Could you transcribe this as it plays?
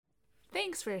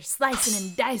Thanks for slicing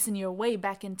and dicing your way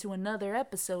back into another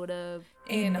episode of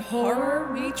In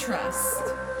Horror We Trust.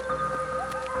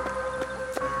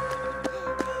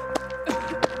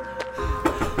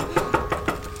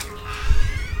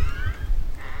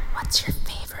 What's your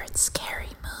favorite scary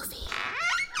movie?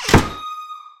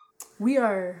 We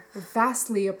are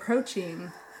vastly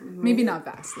approaching, maybe not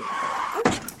vastly,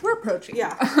 we're approaching.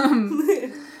 Yeah.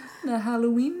 The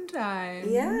Halloween time.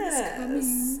 Yes. It's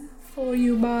coming for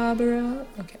you, Barbara.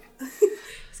 Okay.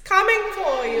 It's coming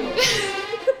for you.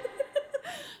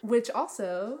 Which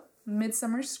also,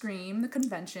 Midsummer Scream, the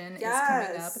convention, is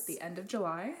coming up at the end of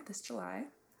July, this July.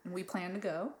 And we plan to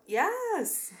go.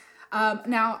 Yes.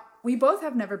 Now, we both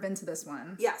have never been to this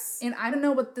one. Yes. And I don't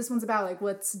know what this one's about. Like,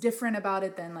 what's different about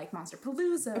it than, like,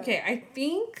 Monsterpalooza? Okay, I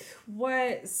think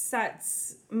what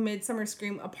sets Midsummer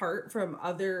Scream apart from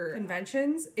other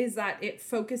conventions is that it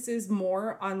focuses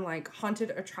more on, like, haunted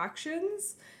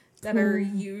attractions that are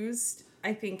used,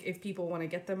 I think, if people want to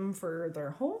get them for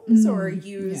their homes or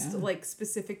used, like,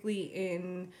 specifically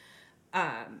in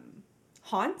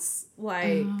haunts,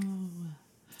 like,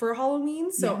 for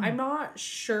Halloween. So I'm not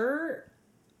sure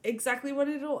exactly what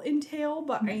it'll entail,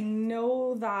 but I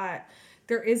know that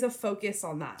there is a focus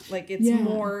on that. Like, it's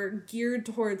more geared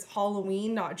towards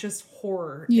Halloween, not just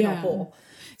horror in a whole.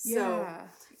 So,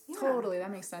 Totally, that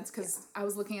makes sense, because I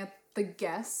was looking at the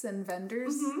guests and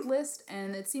vendors list,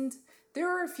 and it seemed there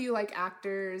were a few, like,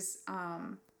 actors.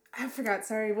 I forgot,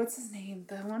 sorry, what's his name?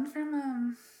 The one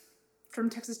from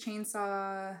Texas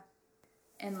Chainsaw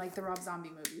and, like, the Rob Zombie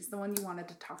movies. The one you wanted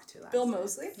to talk to last Bill time.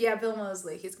 Moseley? Yeah, Bill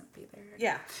Moseley. He's going to be there.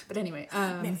 Yeah. But anyway.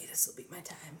 Maybe this will be my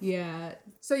time. Yeah.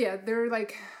 So, yeah, there were,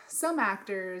 like, some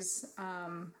actors,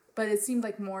 but it seemed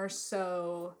like more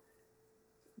so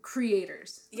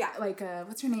creators. Yeah. Like,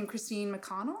 what's her name? Christine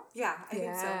McConnell? Yeah, I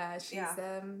think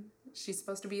so. She's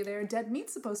supposed to be there. Dead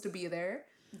Meat's supposed to be there.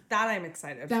 That I'm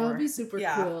excited for. That would be super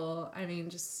cool. I mean,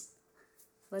 just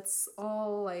let's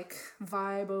all, like,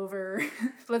 vibe over.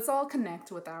 Let's all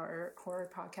connect with our horror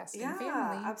podcasting family.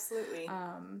 Yeah, absolutely.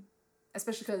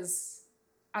 Especially because,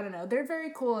 I don't know, they're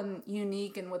very cool and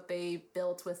unique in what they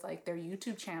built with, like, their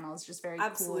YouTube channel is just very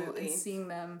cool. And seeing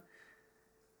them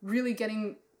really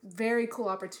getting very cool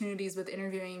opportunities with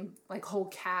interviewing, like, whole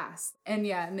cast. And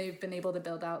they've been able to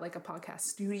build out, like, a podcast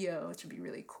studio, which would be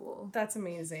really cool. That's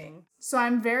amazing. So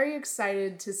I'm very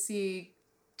excited to see,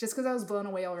 just because I was blown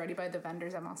away already by the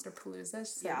vendors at Monsterpalooza,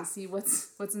 so to see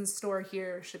what's in store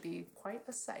here should be quite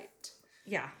a sight.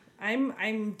 Yeah,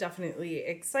 I'm definitely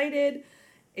excited.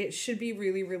 It should be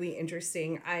really, really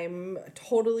interesting. I'm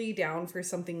totally down for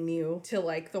something new to,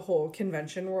 like, the whole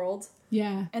convention world.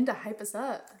 Yeah. And to hype us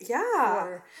up. Yeah.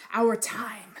 For our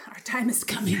time. Our time is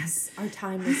coming. Yes, our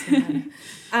time is coming.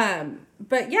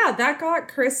 But yeah, that got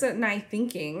Chris and I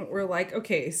thinking. We're like,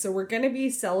 okay, so we're going to be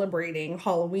celebrating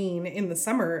Halloween in the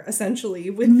summer, essentially,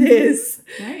 with this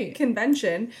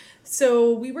convention.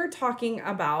 So we were talking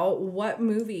about what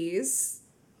movies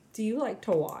do you like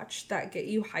to watch that get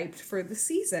you hyped for the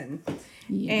season?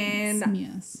 Yes.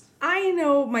 And I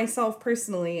know myself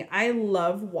personally, I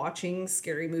love watching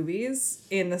scary movies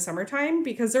in the summertime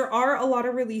because there are a lot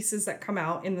of releases that come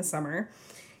out in the summer.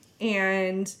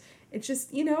 And it's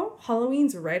just, you know,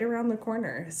 Halloween's right around the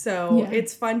corner. So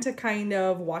it's fun to kind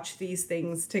of watch these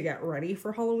things to get ready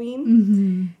for Halloween.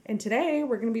 Mm-hmm. And today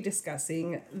we're going to be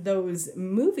discussing those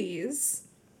movies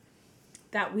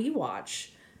that we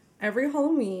watch every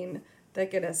Halloween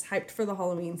that get us hyped for the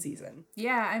Halloween season.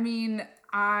 Yeah, I mean,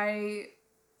 I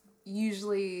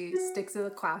usually stick to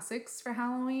the classics for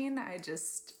Halloween.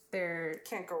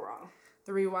 Can't go wrong.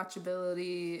 The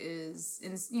rewatchability is,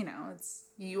 you know,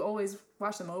 you always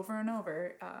watch them over and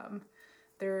over.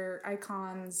 They're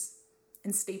icons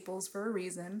and staples for a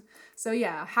reason. So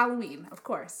yeah, Halloween, of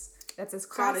course. That's as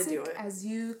classic as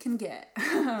you can get.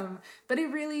 But it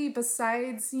really,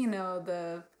 besides, you know,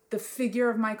 the figure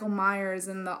of Michael Myers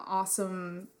and the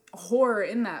awesome horror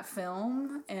in that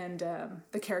film and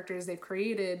the characters they've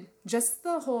created, just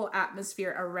the whole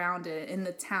atmosphere around it in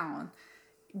the town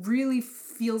really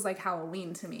feels like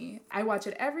Halloween to me. I watch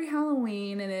it every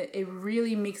Halloween and it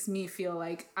really makes me feel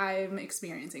like I'm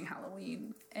experiencing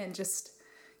Halloween. And just,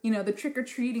 you know, the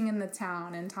trick-or-treating in the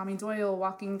town and Tommy Doyle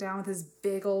walking down with his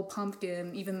big old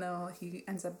pumpkin, even though he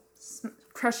ends up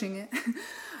crushing it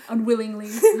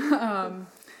unwillingly.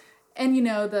 And, you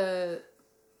know, the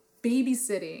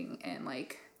babysitting and,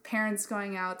 like, parents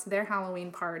going out to their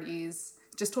Halloween parties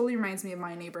just totally reminds me of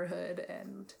my neighborhood.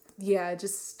 And, yeah,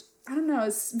 just, I don't know,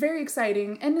 it's very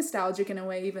exciting and nostalgic in a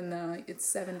way, even though it's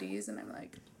 70s. And I'm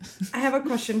like... I have a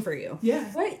question for you. Yeah.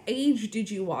 What age did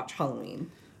you watch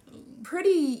Halloween?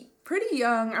 Pretty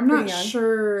young. I'm not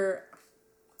sure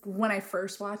when I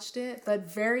first watched it, but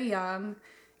very young,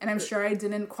 and I'm sure I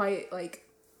didn't quite like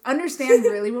understand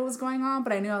really what was going on,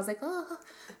 but I knew I was like, oh,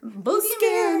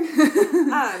 boogeyman.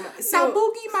 So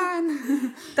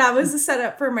boogeyman. that was the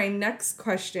setup for my next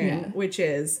question, which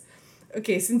is,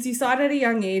 okay, since you saw it at a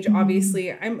young age,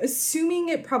 obviously, I'm assuming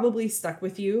it probably stuck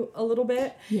with you a little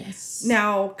bit. Yes.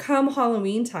 Now, come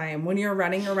Halloween time, when you're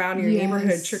running around your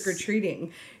neighborhood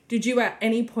trick-or-treating, did you at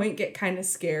any point get kind of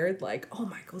scared? Like, oh,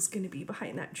 Michael's going to be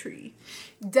behind that tree.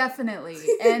 Definitely.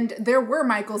 And there were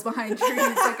Michaels behind trees,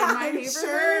 like in my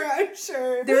neighborhood. I'm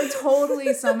sure. There were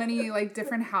totally so many like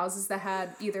different houses that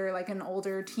had either like an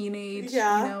older teenage,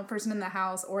 person in the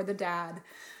house, or the dad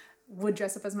would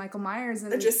dress up as Michael Myers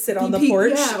and just sit on the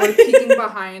porch. Yeah, or peeking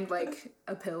behind like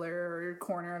a pillar or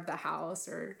corner of the house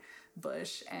or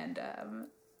bush. And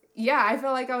I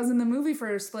felt like I was in the movie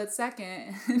for a split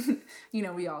second.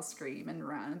 We all scream and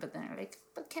run, but then I'm like,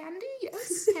 but candy?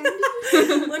 Yes,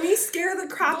 candy. Let me scare the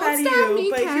crap Don't out of stop you, me,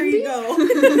 but candy. here you go.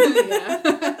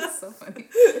 Yeah, so funny.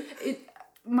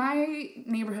 My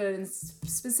neighborhood, and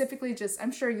specifically just,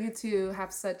 I'm sure you two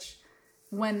have such,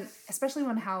 especially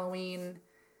when Halloween,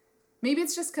 maybe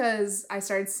it's just because I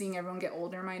started seeing everyone get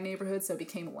older in my neighborhood, so it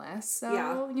became less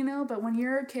so, but when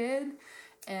you're a kid,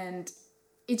 and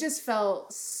it just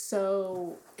felt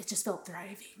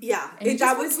thriving. Yeah, and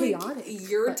that was chaotic, like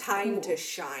your time to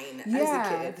shine as a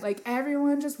kid. Like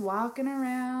everyone just walking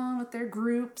around with their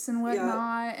groups and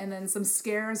whatnot, and then some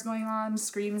scares going on,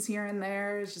 screams here and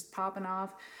there, is just popping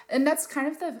off. And that's kind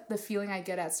of the feeling I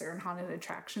get at certain haunted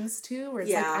attractions too, where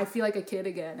it's like I feel like a kid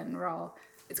again, and we're all,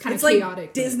 it's kind of chaotic.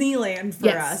 Like Disneyland for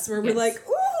us, where we're like,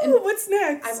 ooh, what's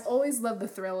next? I've always loved the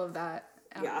thrill of that.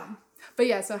 But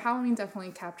yeah, so Halloween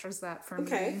definitely captures that for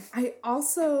me. I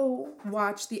also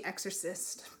watch The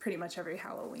Exorcist pretty much every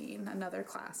Halloween, another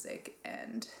classic,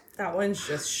 and that one's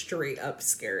just straight up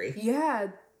scary. Yeah,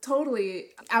 totally.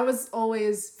 I was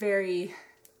always very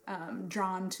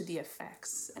drawn to the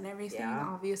effects and everything,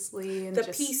 obviously. And the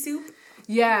pea soup?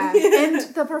 Yeah,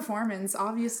 and the performance,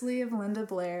 obviously, of Linda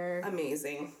Blair.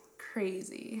 Amazing.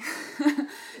 Crazy.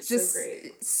 Just so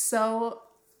great. So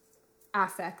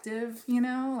affective,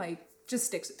 like, just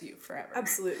sticks with you forever.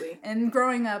 Absolutely. And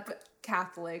growing up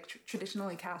Catholic,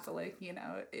 traditionally Catholic,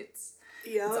 it's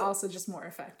also just more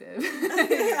effective.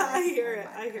 I hear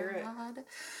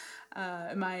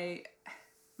it.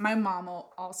 My mom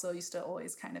also used to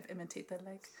always kind of imitate that,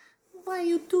 like, why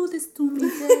you do this to me,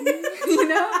 Jenny?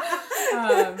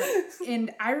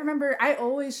 And I remember I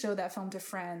always show that film to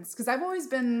friends, because I've always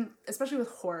been, especially with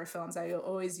horror films, I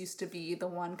always used to be the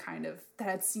one kind of that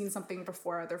had seen something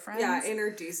before other friends. Yeah,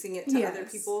 introducing it to other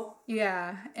people.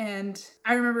 Yeah, and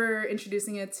I remember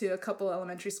introducing it to a couple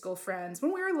elementary school friends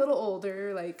when we were a little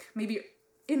older, like maybe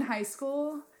in high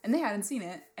school, and they hadn't seen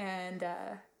it. And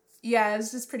it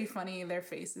was just pretty funny, their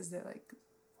faces. They're like,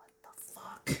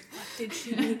 what did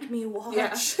she make me watch?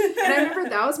 Yeah. And I remember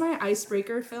that was my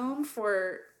icebreaker film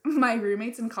for my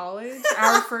roommates in college,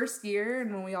 our first year,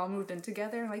 and when we all moved in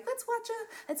together, like, let's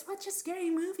watch a scary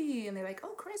movie. And they're like,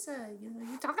 oh, Carissa,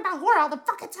 you talk about horror all the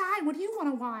fucking time. What do you want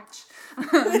to watch?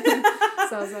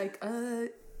 So I was like,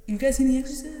 you guys seen The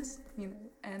Exorcist?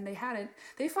 And they hadn't.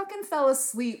 They fucking fell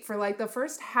asleep for like the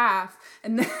first half,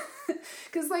 and then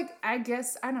because like I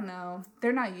guess I don't know,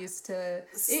 they're not used to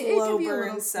slow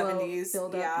burn 70s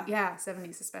build up. Yeah,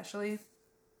 70s especially.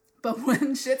 But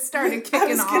when shit started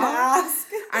kicking off,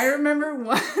 I remember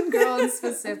one girl in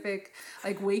specific,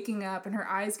 like waking up and her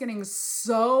eyes getting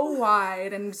so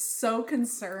wide and so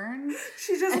concerned.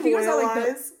 She just boiled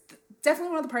eyes.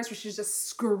 Definitely one of the parts where she's just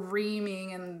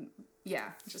screaming and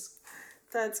just.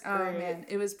 That's great. Oh man,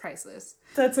 it was priceless.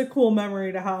 That's a cool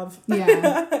memory to have.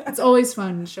 Yeah, it's always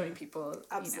fun showing people,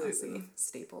 absolutely, some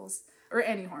staples or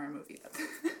any horror movie.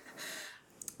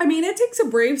 I mean, it takes a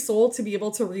brave soul to be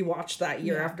able to rewatch that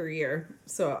year after year.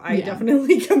 So I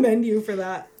definitely commend you for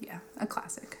that. Yeah, a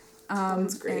classic.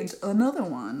 That's great. And another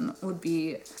one would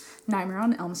be Nightmare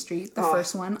on Elm Street, the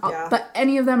first one. Yeah. But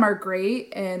any of them are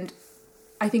great, and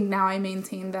I think now I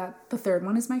maintain that the third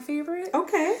one is my favorite.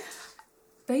 Okay.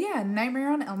 But yeah,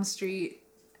 Nightmare on Elm Street,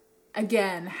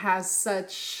 again, has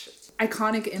such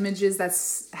iconic images that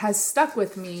has stuck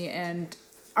with me and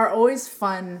are always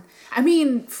fun. I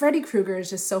mean, Freddy Krueger is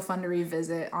just so fun to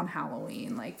revisit on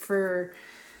Halloween. Like,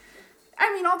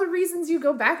 all the reasons you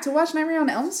go back to watch Nightmare on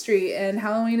Elm Street, and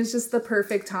Halloween is just the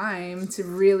perfect time to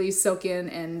really soak in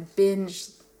and binge.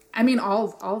 I mean,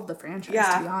 all of the franchise,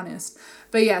 to be honest.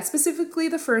 But yeah, specifically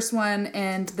the first one,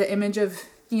 and the image of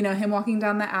him walking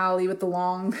down the alley with the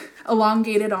long,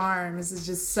 elongated arms is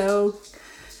just so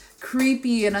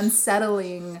creepy and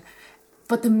unsettling.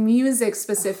 But the music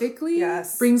specifically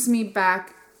brings me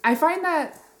back I find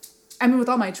that, I mean, with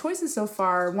all my choices so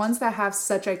far, ones that have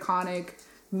such iconic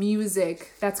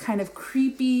music that's kind of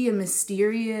creepy and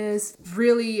mysterious,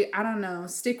 really, I don't know,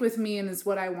 stick with me and is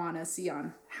what I want to see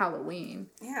on Halloween.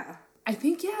 Yeah. I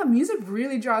think, yeah, music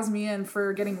really draws me in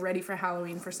for getting ready for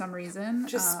Halloween for some reason.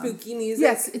 Just spooky music?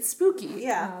 Yes, it's spooky.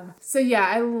 Yeah. So, yeah,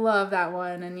 I love that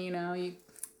one. And,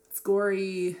 it's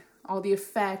gory, all the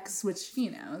effects, which,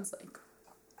 it's like...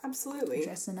 Absolutely.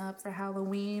 Dressing up for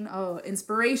Halloween. Oh,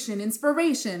 inspiration.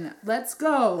 Let's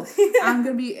go. I'm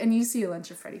going to be... And you see a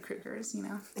bunch of Freddy Kruegers,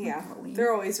 Yeah, Halloween.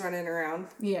 they're always running around.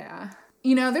 Yeah.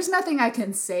 There's nothing I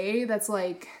can say that's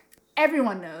like...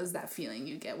 Everyone knows that feeling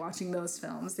you get watching those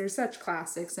films. They're such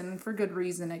classics, and for good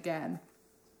reason, again.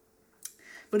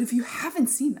 But if you haven't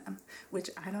seen them, which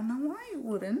I don't know why you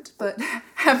wouldn't, but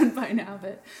haven't by now,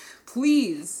 but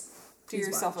please do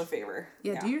yourself a favor.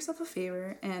 Yeah, do yourself a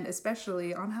favor, and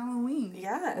especially on Halloween.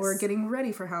 Yes. Or getting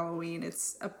ready for Halloween.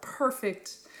 It's a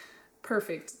perfect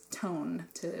tone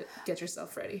to get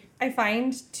yourself ready. I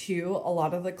find, too, a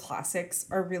lot of the classics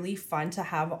are really fun to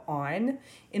have on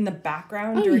in the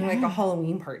background during, like, a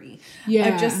Halloween party.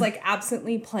 Yeah. Of just, like,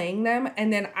 absently playing them.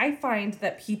 And then I find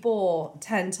that people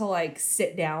tend to, like,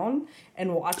 sit down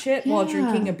and watch it while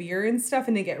drinking a beer and stuff,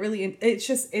 and they get really...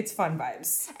 It's fun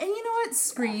vibes. And you know what?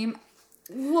 Scream...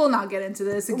 We'll not get into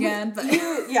this again, but...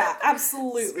 Yeah,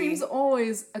 absolutely. Scream's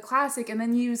always a classic, and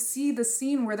then you see the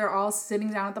scene where they're all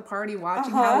sitting down at the party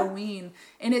watching Halloween,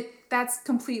 and that's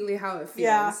completely how it feels.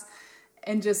 Yeah.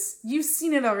 And just, you've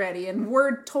seen it already, and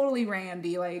we're totally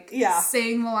Randy, like,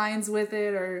 saying the lines with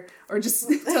it, or just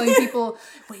telling people,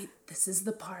 wait, this is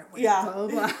the part where blah, blah,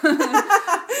 blah.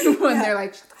 When they're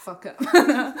like, shut the fuck up.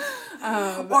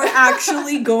 Or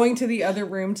actually going to the other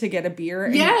room to get a beer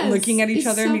and looking at each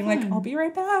other and being like, I'll be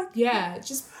right back. Yeah,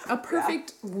 just a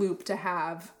perfect loop to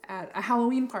have at a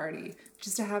Halloween party,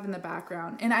 just to have in the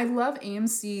background. And I love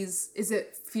AMC's, is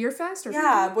it Fear Fest?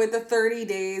 Or with the 30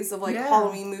 days of, like,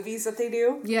 Halloween movies that they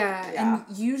do. Yeah,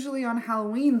 and usually on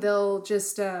Halloween, they'll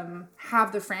just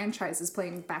have the franchises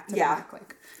playing back to back.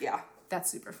 Like, that's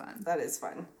super fun. That is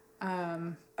fun.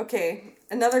 Okay,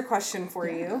 another question for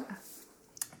you.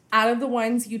 Out of the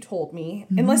ones you told me,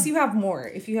 unless you have more,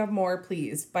 if you have more,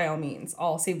 please, by all means.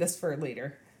 I'll save this for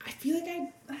later. I feel like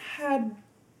I had...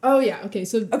 Oh, yeah. Okay,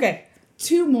 so... Okay.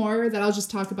 2 more that I'll just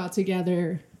talk about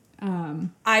together.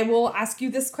 I will ask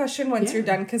you this question once you're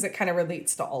done, because it kind of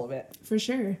relates to all of it. For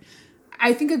sure.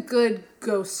 I think a good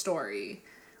ghost story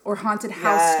or haunted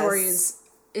house story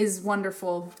is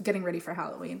wonderful getting ready for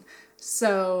Halloween.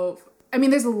 So, I mean,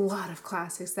 there's a lot of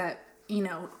classics that,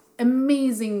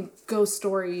 amazing ghost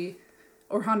story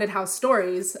or haunted house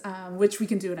stories, which we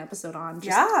can do an episode on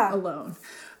just alone.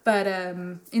 But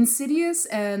Insidious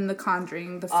and The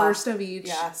Conjuring, the first of each,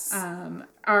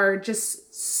 are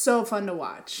just so fun to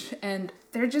watch. And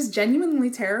they're just genuinely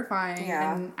terrifying.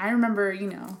 Yeah. And I remember,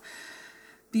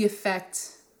 the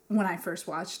effect when I first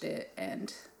watched it.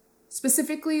 And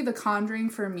specifically, The Conjuring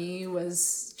for me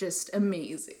was just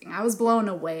amazing. I was blown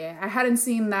away. I hadn't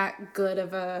seen that good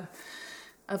of a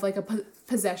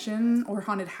possession or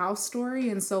haunted house story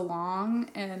in so long,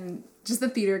 and just the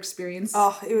theater experience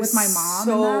with my mom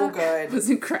so good. Was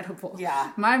incredible.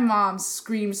 Yeah. My mom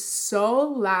screamed so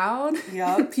loud.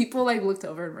 Yep. People looked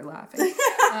over and were laughing.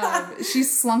 She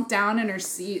slunk down in her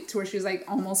seat to where she was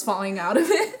almost falling out of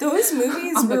it. Those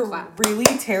movies were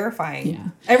really terrifying. Yeah.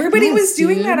 Everybody was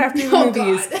doing that after the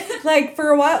movies. God. For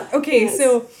a while. Okay,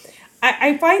 so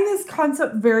I find this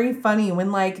concept very funny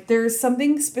when there's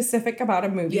something specific about a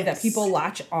movie that people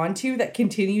latch onto that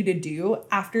continue to do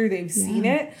after they've seen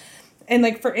it.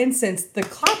 And for instance, the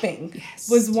clapping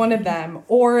was one of them.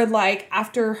 Or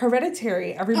after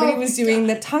Hereditary, everybody was doing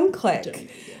the tongue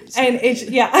click. And it's,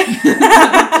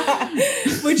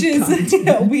 which is,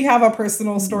 we have a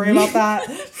personal story about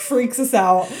that. Freaks us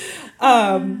out.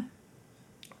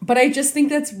 But I just think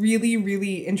that's really,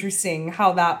 really interesting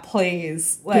how that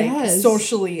plays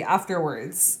socially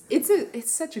afterwards.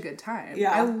 It's such a good time.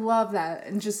 Yeah. I love that,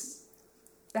 and just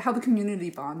how the community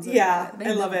bonds. Yeah,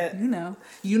 I love it.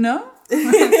 You know.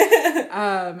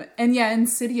 And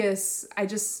Insidious.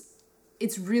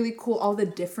 It's really cool. All the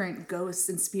different ghosts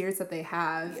and spirits that they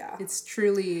have. Yeah. It's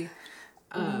truly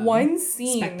one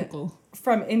scene spectacle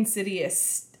from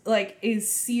Insidious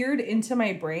is seared into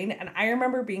my brain, and I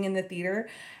remember being in the theater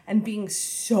and being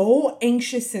so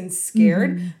anxious and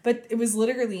scared, but it was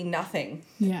literally nothing.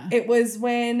 Yeah. It was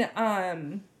when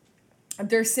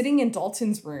they're sitting in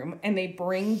Dalton's room and they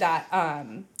bring that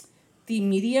the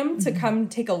medium to come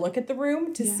take a look at the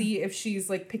room to see if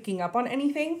she's picking up on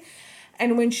anything.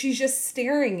 And when she's just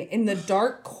staring in the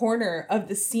dark corner of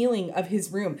the ceiling of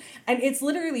his room, and it's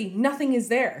literally nothing is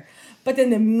there, but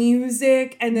then the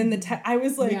music and then I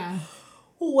was like,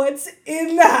 what's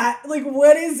in that? Like,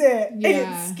 what is it? Yeah.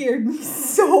 And it scared me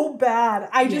so bad.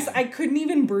 I couldn't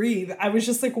even breathe. I was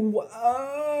just like,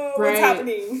 whoa, what's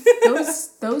happening?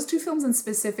 those two films in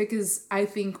specific is, I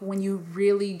think, when you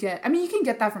really get, I mean, you can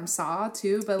get that from Saw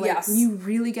too, but like when you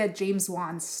really get James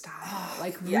Wan's style,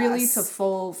 like really to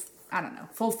full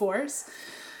force.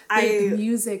 The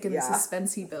music and the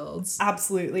suspense he builds.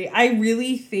 Absolutely. I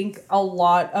really think a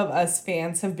lot of us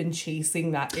fans have been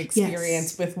chasing that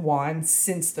experience with Juan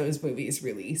since those movies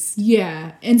released.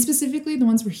 Yeah. And specifically the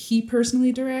ones where he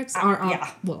personally directs are,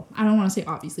 well, I don't want to say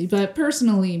obviously, but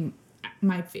personally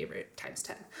my favorite times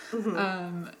 10.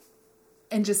 Mm-hmm.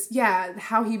 And just,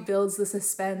 how he builds the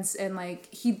suspense and like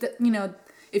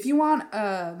if you want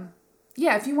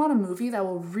if you want a movie that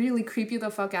will really creep you the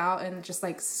fuck out and just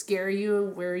like scare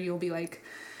you, where you'll be like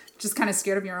just kind of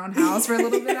scared of your own house for a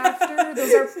little bit after,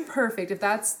 those are perfect. If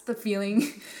that's the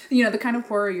feeling, the kind of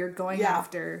horror you're going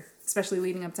after, especially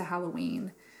leading up to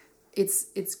Halloween,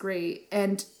 it's great.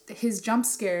 And his jump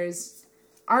scares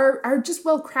are just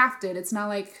well crafted. It's not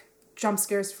like jump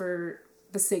scares for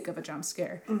the sake of a jump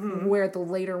scare, where the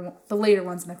later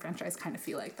ones in the franchise kind of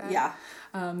feel like that. Yeah.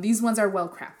 These ones are well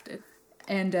crafted.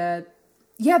 And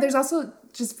there's also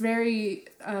just very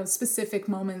specific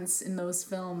moments in those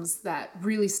films that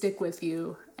really stick with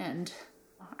you and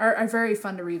are very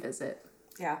fun to revisit.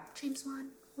 Yeah. James Wan,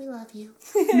 we love you.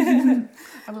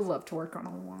 I would love to work on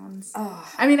all Wans. Oh,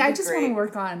 I mean, I just want to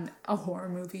work on a horror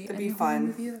movie. That'd be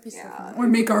fun. That'd be so fun. Or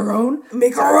make our own.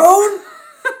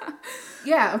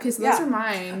 Yeah, okay, so those are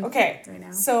mine. Okay, right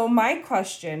now. So my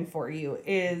question for you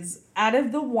is, out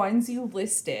of the ones you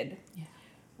listed,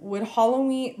 would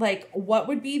Halloween, like, what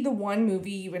would be the one movie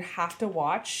you would have to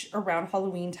watch around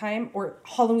Halloween time, or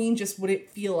Halloween just wouldn't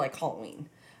feel like Halloween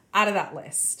out of that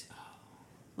list?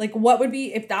 Like, what would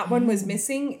be, if that one was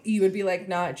missing, you would be like,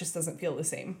 nah, it just doesn't feel the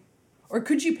same? Or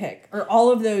could you pick? Or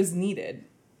all of those needed?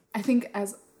 I think,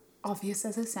 as obvious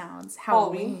as it sounds,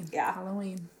 Halloween.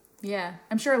 Halloween. Yeah.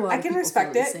 I'm sure a lot of people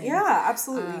respect feel it. The same. Yeah,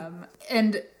 absolutely.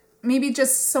 And maybe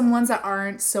just some ones that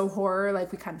aren't so horror,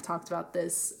 like we kind of talked about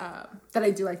this, that I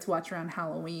do like to watch around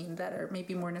Halloween that are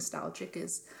maybe more nostalgic,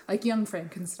 is like Young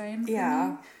Frankenstein.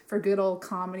 For good old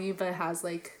comedy, but it has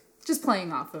like just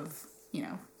playing off of,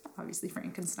 obviously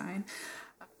Frankenstein.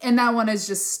 And that one is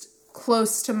just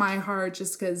close to my heart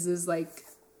just because it's like,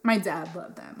 my dad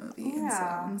loved that movie.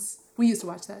 Yeah. And so we used to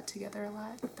watch that together a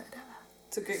lot. But,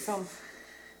 it's a great film.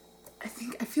 I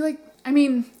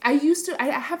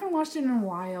haven't watched it in a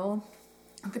while,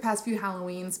 like the past few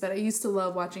Halloweens, but I used to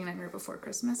love watching Nightmare Before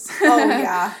Christmas. Oh,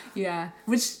 yeah. Yeah.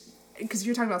 Which, because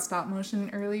you were talking about stop motion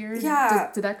earlier.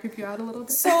 Yeah. Did that creep you out a little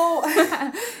bit? So,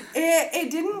 it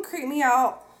didn't creep me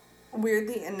out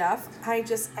weirdly enough. I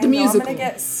know I'm going to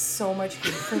get so much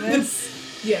hate for this.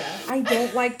 Yeah. I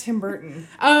don't like Tim Burton.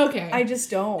 Oh, okay. I just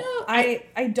don't. No,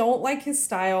 I don't like his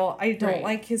style. I don't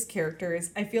like his characters.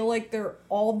 I feel like they're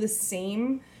all the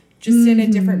same, just in a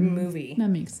different movie. That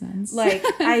makes sense. Like,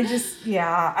 I'm just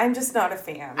not a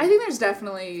fan. I think there's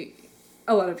definitely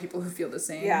a lot of people who feel the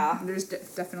same. Yeah. There's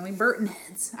definitely Burton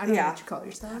heads. I don't know what you call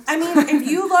yourselves. I mean,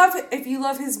 if you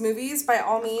love his movies, by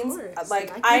all means,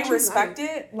 like I respect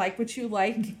it. Like what you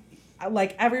like.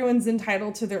 Like, everyone's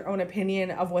entitled to their own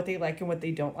opinion of what they like and what they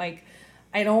don't like.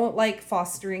 I don't like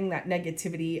fostering that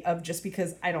negativity of just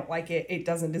because I don't like it, it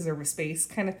doesn't deserve a space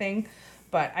kind of thing.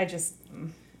 But I just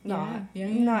not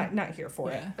here for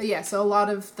it. But so a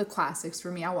lot of the classics for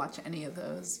me, I'll watch any of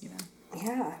those,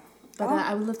 Yeah. But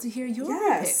I would love to hear your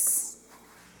picks.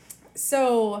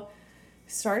 So,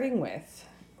 starting with,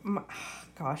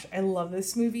 gosh, I love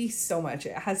this movie so much.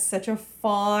 It has such a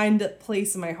fond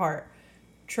place in my heart.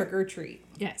 Trick or Treat.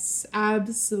 Yes,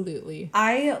 absolutely.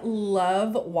 I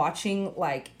love watching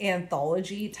like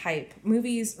anthology type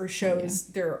movies or shows.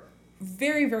 They're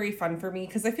very, very fun for me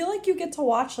because I feel like you get to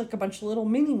watch like a bunch of little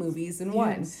mini movies in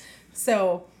one.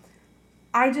 So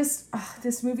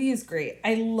this movie is great.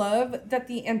 I love that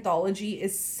the anthology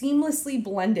is seamlessly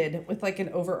blended with like an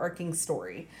overarching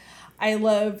story. I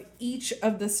love each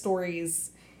of the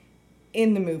stories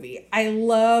in the movie. I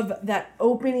love that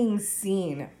opening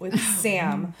scene with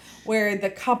Sam where the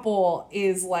couple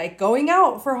is like going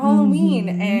out for Halloween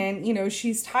and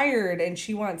she's tired and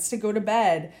she wants to go to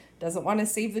bed, doesn't want to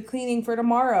save the cleaning for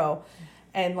tomorrow,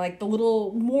 and like the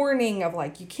little warning of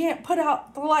like you can't put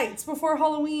out the lights before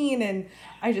Halloween, and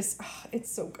I just it's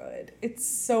so good. It's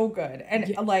so good.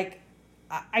 And like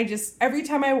I just every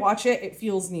time I watch it, it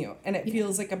feels new and it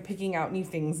feels like I'm picking out new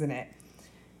things in it.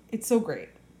 It's so great.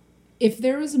 if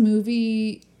there was a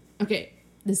movie, okay,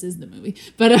 this is the movie,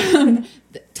 but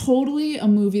totally a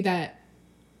movie that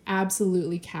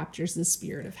absolutely captures the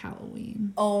spirit of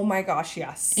Halloween. Oh my gosh,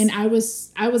 yes. And I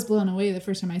was blown away the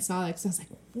first time I saw it, because I was like,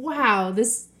 wow,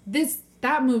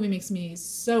 that movie makes me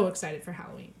so excited for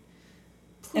Halloween.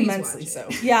 Please immensely so.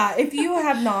 Yeah, if you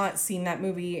have not seen that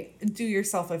movie, do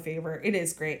yourself a favor. It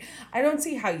is great. I don't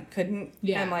see how you couldn't.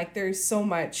 Yeah. And like, there's so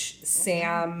much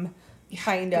Sam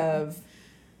kind of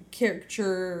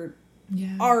caricature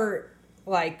art,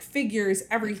 like figures,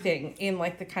 everything in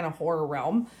like the kind of horror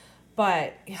realm.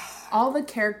 But all the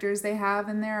characters they have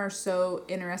in there are so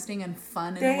interesting and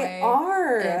fun in a way. They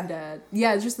are. And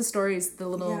just the stories, the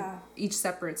little each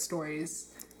separate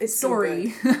stories. It's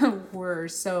story were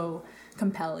so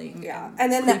compelling. Yeah.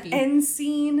 And then creepy. The end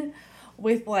scene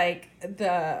with like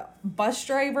the bus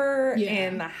driver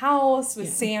in the house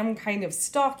with Sam kind of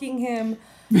stalking him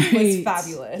was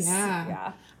fabulous.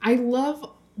 Yeah. I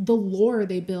love the lore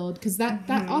they build, because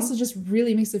that also just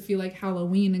really makes it feel like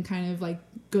Halloween, and kind of like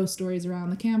ghost stories around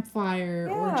the campfire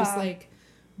or just like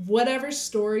whatever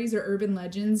stories or urban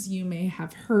legends you may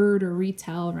have heard or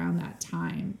retell around that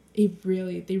time. They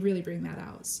really bring that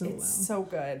out so well. It's so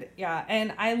good. Yeah.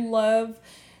 And I love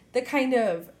the kind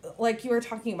of, like you were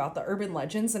talking about, the urban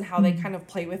legends and how they kind of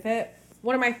play with it.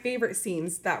 One of my favorite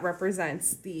scenes that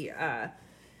represents the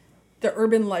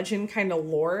urban legend kind of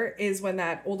lore is when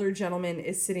that older gentleman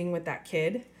is sitting with that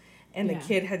kid, and the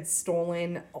kid had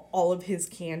stolen all of his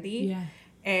candy. Yeah.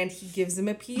 And he gives him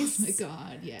a piece. Oh my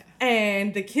God, yeah.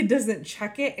 And the kid doesn't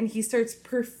check it, and he starts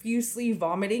profusely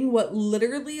vomiting what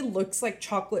literally looks like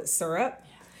chocolate syrup.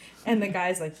 Yeah. And the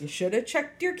guy's like, you should have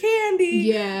checked your candy.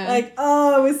 Yeah. Like,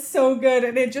 oh, it was so good.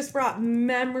 And it just brought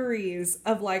memories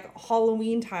of like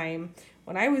Halloween time.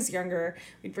 When I was younger,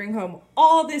 we'd bring home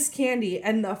all this candy,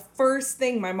 and the first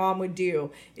thing my mom would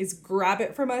do is grab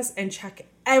it from us and check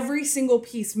every single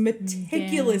piece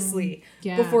meticulously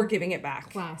before giving it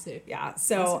back. Classic. Yeah.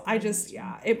 So I just,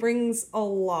 it brings a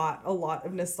lot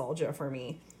of nostalgia for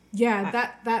me. Yeah,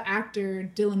 that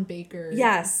actor, Dylan Baker,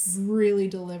 really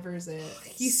delivers it.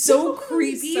 He's so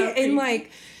creepy and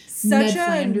like such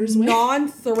a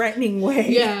non-threatening way.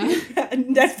 Yeah.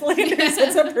 Ned Flanders,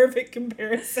 that's a perfect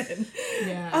comparison.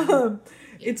 Yeah.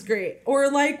 It's great. Or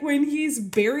like when he's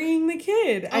burying the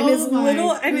kid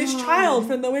and his child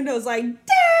from the window is like,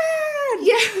 Dad!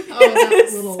 Yeah. Oh, that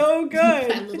little, so good.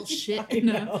 That little shit. I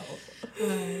know.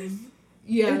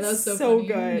 Yeah, that was so funny.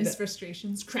 Good. His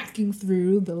frustrations cracking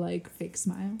through the like fake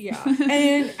smile. Yeah.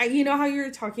 And you know how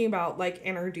you're talking about like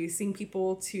introducing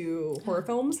people to horror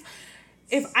films?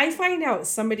 If I find out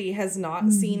somebody has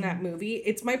not seen that movie,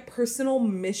 it's my personal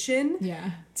mission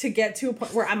to get to a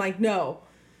point where I'm like, no,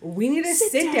 we need to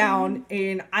sit down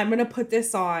and I'm going to put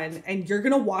this on and you're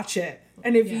going to watch it.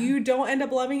 And if you don't end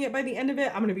up loving it by the end of it,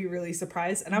 I'm going to be really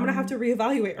surprised, and I'm going to have to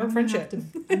reevaluate our friendship.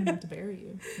 I'm going to have to bury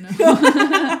you.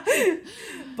 No.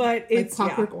 But it's like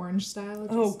Clockwork Orange style.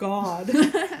 Oh God.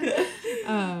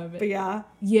 But yeah,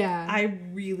 I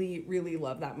really, really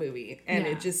love that movie, and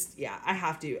it just I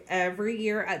have to every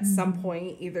year at some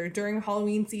point, either during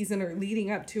Halloween season or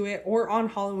leading up to it, or on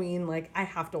Halloween. Like I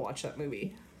have to watch that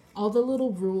movie. All the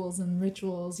little rules and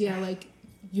rituals, like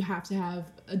you have to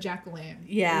have a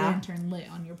jack-o'-lantern lit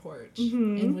on your porch,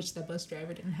 in which the bus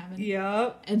driver didn't have any.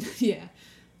 Yep. And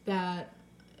that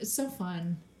is so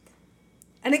fun.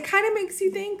 And it kind of makes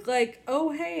you think, like,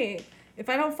 oh, hey, if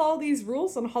I don't follow these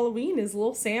rules on Halloween, is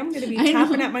little Sam going to be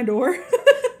tapping at my door?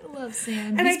 I love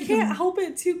Sam. And I can't help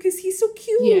it, too, because he's so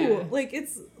cute. Yeah. Like,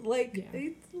 it's a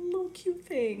little cute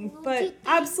thing. But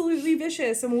absolutely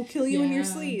vicious and will kill you in your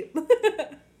sleep.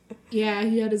 Yeah,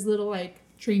 he had his little, like,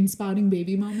 train spotting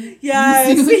baby moment.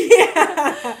 Yes.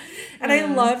 Yeah. And I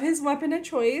love his weapon of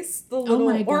choice. The little,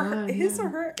 oh my God, his or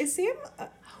her. Is Sam?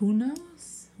 Who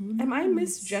knows? Am I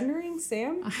misgendering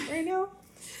Sam right now?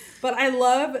 But I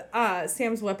love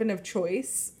Sam's weapon of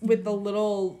choice with the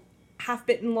little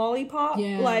half-bitten lollipop.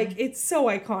 Yeah. Like, it's so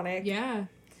iconic. Yeah.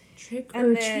 Trick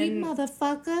or treat,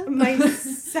 motherfucker.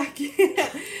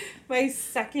 My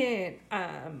second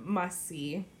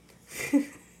must-see.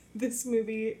 This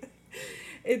movie,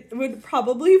 it would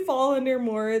probably fall under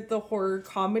more the horror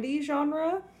comedy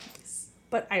genre,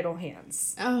 but Idle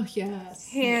Hands. Oh, yes.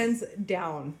 Hands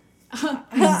down.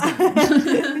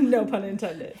 No pun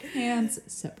intended. Hands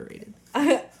separated.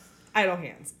 Idle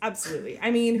Hands, absolutely.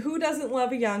 I mean, who doesn't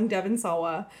love a young Devon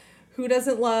Sawa? Who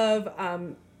doesn't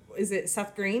love, is it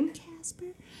Seth Green? Casper?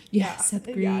 Yeah, Seth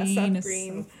Green. Yeah, Seth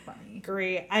Green. So funny.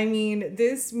 Great. I mean,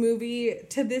 this movie,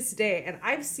 to this day, and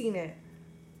I've seen it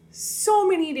so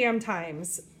many damn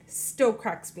times, still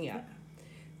cracks me up.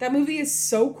 That movie is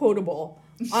so quotable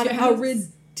on a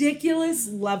ridiculous ridiculous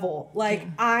level. Like,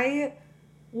 I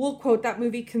will quote that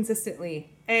movie consistently.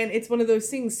 And it's one of those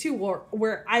things, too,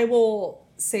 where I will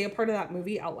say a part of that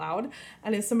movie out loud.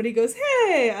 And if somebody goes,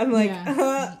 hey, I'm like,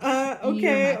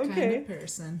 okay, You're my okay. kind of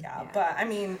person. Yeah, but I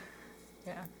mean...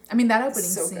 Yeah. I mean, that opening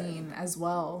So scene good. as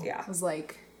well Yeah. was,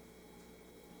 like,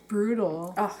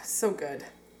 brutal. Oh, so good.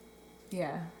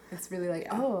 Yeah. It's really like,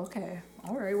 oh, okay.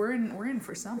 All right, we're in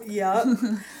for something. Yep.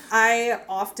 I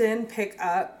often pick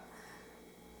up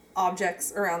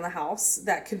objects around the house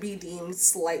that could be deemed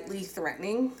slightly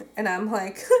threatening, and I'm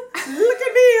like, look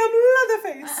at me, I'm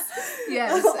Leatherface.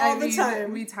 Yes, all the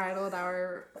time. We titled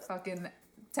our fucking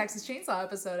Texas Chainsaw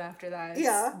episode after that. It's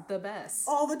Yeah. the best.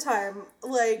 All the time.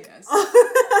 Like, Yes.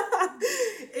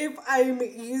 if I'm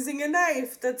using a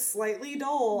knife that's slightly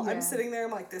dull, Yeah. I'm sitting there,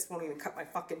 I'm like, this won't even cut my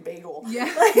fucking bagel. Yeah.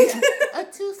 Like, A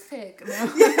toothpick. No.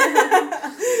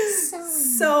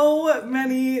 so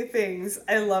many things.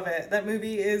 I love it. That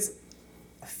movie is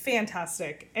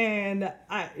fantastic. And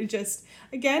I just,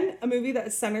 again, a movie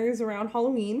that centers around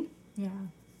Halloween. Yeah.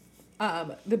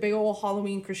 The big old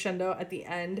Halloween crescendo at the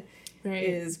end Right.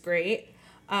 is great.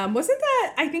 Wasn't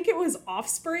that, I think it was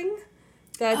Offspring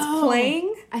that's Oh,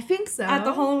 playing I think so. at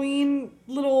the Halloween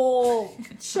little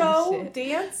show, shit.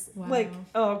 dance? Wow. Like,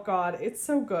 oh God, it's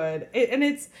so good. And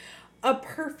it's a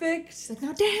perfect... It's like,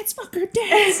 now dance, fucker,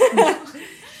 dance.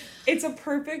 It's a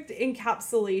perfect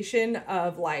encapsulation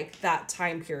of, like, that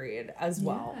time period as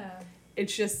well. Yeah.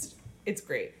 It's just, it's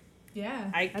great.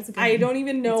 Yeah. I That's a good I one. don't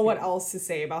even know That's what good. else to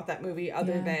say about that movie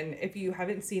other Yeah. than if you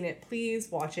haven't seen it, please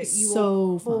watch it. You So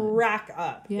will fun. crack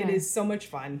up. Yeah. It is so much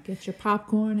fun. Get your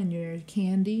popcorn and your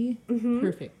candy. Mm-hmm.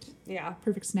 Perfect. Yeah.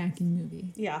 Perfect snacking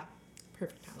movie. Yeah.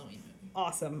 Perfect Halloween movie.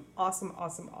 Awesome. Awesome.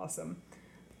 Awesome. Awesome.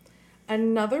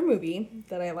 Another movie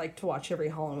that I like to watch every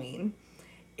Halloween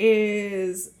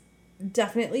is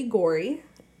definitely gory.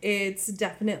 It's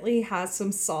definitely has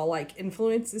some Saw-like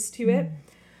influences to it.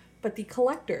 But The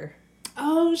Collector,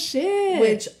 Oh shit.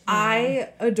 which I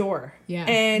adore. Yeah,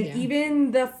 And yeah.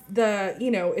 even the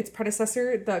you know, its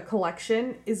predecessor, The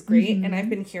Collection, is great. And I've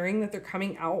been hearing that they're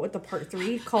coming out with the part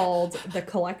 3 called The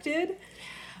Collected,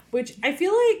 which I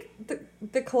feel like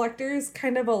the Collector is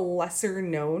kind of a lesser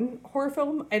known horror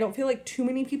film. I don't feel like too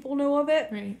many people know of it,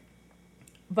 Right.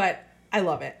 but I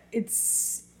love it.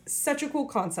 It's such a cool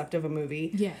concept of a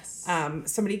movie. Yes.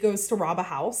 Somebody goes to rob a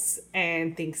house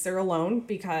and thinks they're alone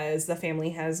because the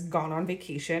family has gone on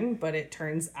vacation, but it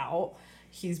turns out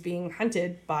he's being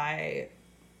hunted by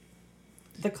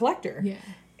the Collector. Yeah.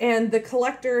 And the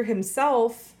Collector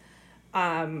himself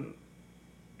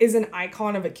is an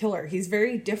icon of a killer. He's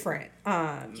very different.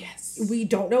 Yes. We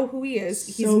don't know who he is.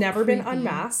 He's So never been creepy.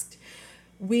 unmasked.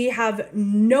 We have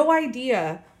no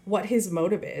idea what his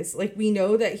motive is. Like, we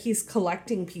know that he's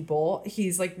collecting people.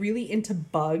 He's, like, really into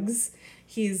bugs.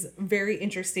 He's very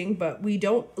interesting, but we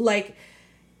don't, like,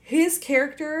 his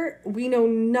character, we know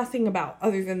nothing about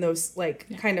other than those, like,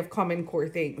 kind of common core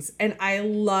things. And I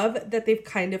love that they've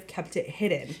kind of kept it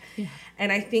hidden. Yeah.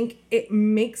 And I think it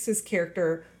makes his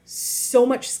character so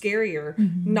much scarier,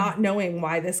 not knowing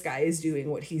why this guy is doing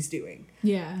what he's doing.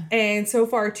 Yeah. And so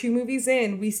far, 2 movies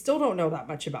in, we still don't know that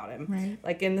much about him. Right.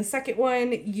 Like, in the second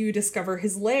one, you discover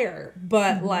his lair,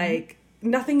 but, like,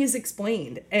 nothing is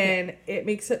explained, and it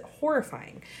makes it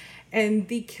horrifying. And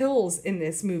the kills in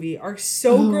this movie are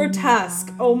so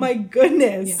grotesque. Oh, my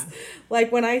goodness. Yeah.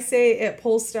 Like, when I say it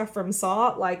pulls stuff from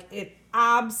Saw, like, it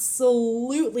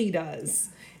absolutely does.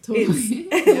 Totally.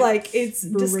 It's, like, it's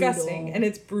Brutal. disgusting, and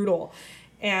it's brutal.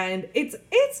 And it's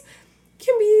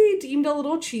can be deemed a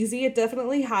little cheesy. It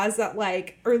definitely has that,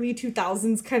 like, early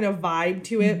 2000s kind of vibe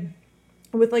to it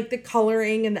with, like, the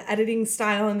coloring and the editing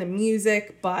style and the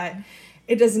music, but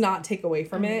it does not take away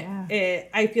from it. yeah.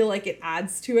 I feel like it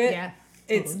adds to it. Yeah,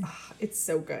 It's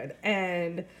so good.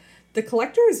 And the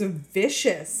Collector is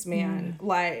vicious, man.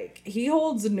 Like, he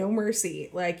holds no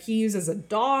mercy. Like, he uses a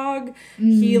dog.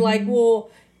 He, like, will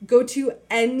go to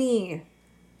any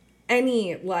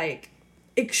like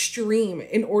extreme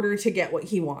in order to get what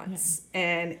he wants.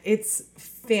 And it's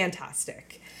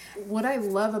fantastic. What I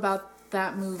love about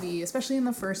that movie, especially in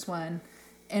the first one,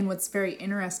 and what's very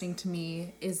interesting to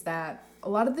me is that a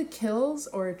lot of the kills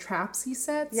or traps he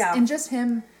sets, and just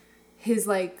his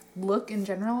like look in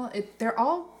general, they're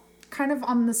all kind of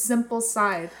on the simple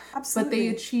side. Absolutely. But they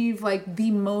achieve like the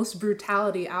most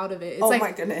brutality out of it. It's Oh like,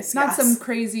 my goodness, not yes. some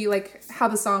crazy like how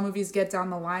the Saw movies get down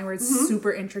the line where it's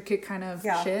super intricate kind of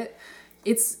shit.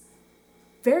 It's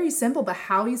very simple, but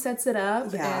how he sets it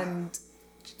up and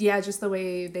just the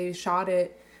way they shot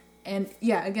it. And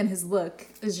again, his look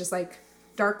is just like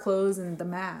dark clothes and the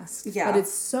mask. Yeah. But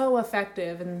it's so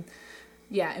effective, and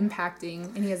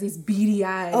impacting, and he has these beady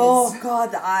eyes. Oh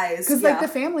God, the eyes. Because like the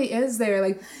family is there,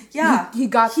 like he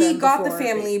got the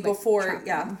family before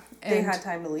they and, had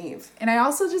time to leave. And I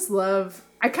also just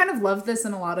I kind of love this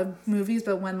in a lot of movies,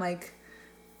 but when like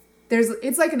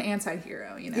it's like an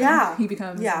anti-hero, you know? Yeah. He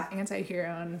becomes an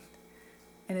anti-hero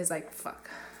and is like, fuck.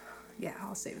 Yeah,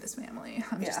 I'll save this family.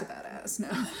 I'm just a badass. No.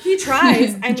 He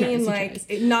tries. I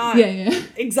mean, not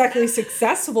exactly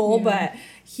successful, but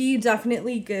he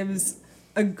definitely gives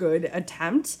a good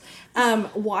attempt.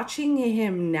 Watching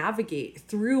him navigate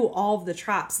through all of the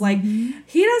traps, like,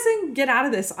 he doesn't get out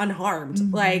of this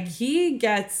unharmed. Like, he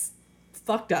gets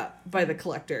fucked up by the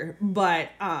collector, but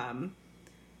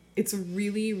it's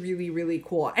really, really, really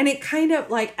cool. And it kind of,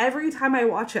 like, every time I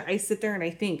watch it, I sit there and I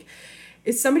think,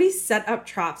 if somebody set up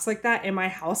traps like that in my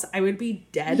house, I would be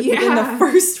dead within the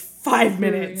first 5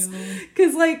 minutes.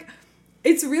 Because, like,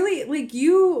 it's really, like,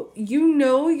 you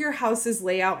know your house's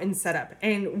layout and setup.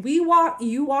 And you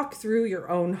walk through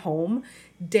your own home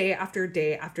day after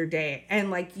day after day. And,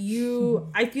 like,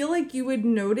 I feel like you would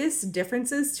notice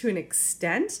differences to an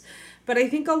extent. But I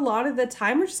think a lot of the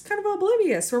time we're just kind of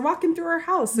oblivious. We're walking through our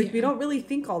house. Like, we don't really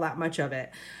think all that much of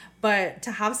it. But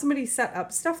to have somebody set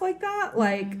up stuff like that,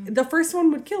 like, the first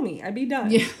one would kill me. I'd be done.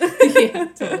 Yeah, yeah,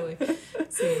 totally.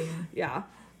 Same. Yeah.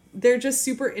 They're just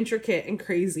super intricate and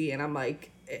crazy. And I'm like,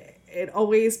 it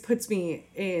always puts me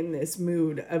in this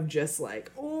mood of just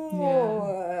like,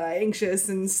 anxious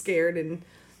and scared. And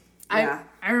I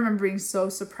remember being so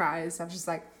surprised. I was just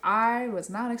like, I was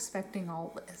not expecting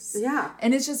all this. Yeah.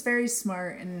 And it's just very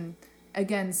smart and,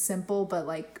 again, simple, but,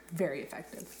 like, very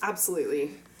effective.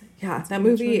 Absolutely. Yeah, that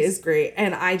movie is great.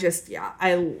 And I just,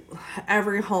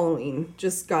 every Halloween,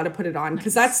 just got to put it on.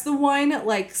 Because that's the one,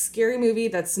 like, scary movie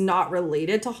that's not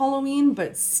related to Halloween,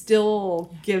 but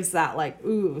still gives that, like,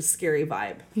 ooh, scary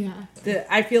vibe. Yeah.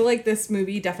 I feel like this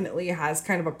movie definitely has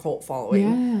kind of a cult following.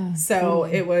 Yeah. So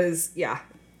totally. It was,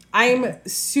 I'm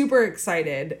super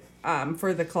excited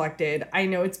for The Collected. I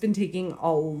know it's been taking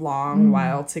a long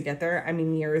while to get there. I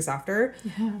mean, years after.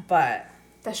 Yeah. But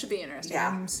that should be interesting. Yeah.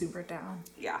 I'm super down.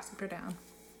 Yeah. Super down.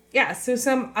 Yeah, so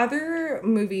some other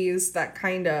movies that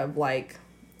kind of, like,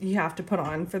 you have to put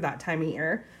on for that time of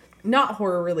year. Not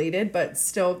horror related, but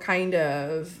still kind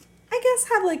of, I guess,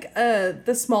 have, like,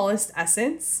 the smallest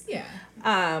essence. Yeah.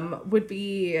 Would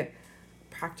be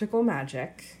Practical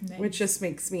Magic, which just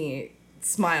makes me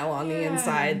smile on the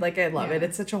inside. Like, I love it.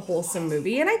 It's such a wholesome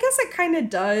movie. And I guess it kind of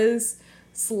does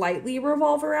slightly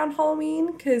revolve around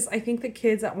Halloween, because I think the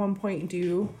kids at one point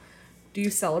do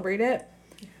celebrate it.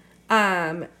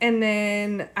 And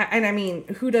then I mean,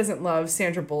 who doesn't love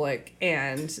Sandra Bullock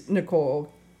and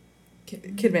Nicole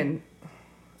Kidman?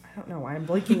 I don't know why I'm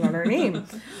blanking on her name.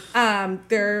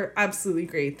 They're absolutely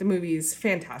great. The movie's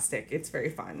fantastic. It's very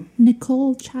fun.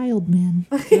 Nicole Childman.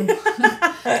 That's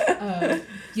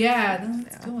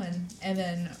going. And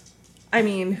then, I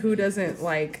mean, who doesn't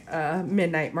like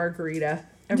Midnight Margarita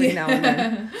every now and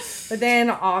then? But then,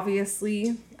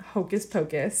 obviously, Hocus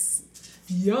Pocus.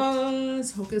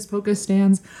 Yes, Hocus Pocus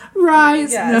stands.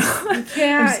 Rise. Yes. No. You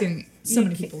can't. I'm just kidding. So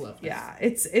many people love it. Yeah,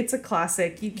 it's a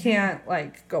classic. You can't,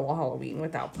 like, go a Halloween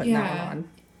without putting that one on.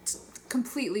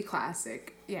 Completely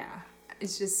classic. Yeah.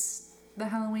 It's just the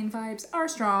Halloween vibes are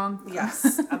strong.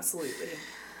 Yes, absolutely.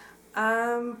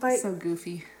 But so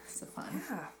goofy. So fun.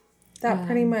 Yeah. That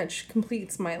pretty much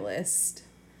completes my list.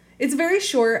 It's very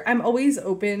short. I'm always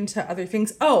open to other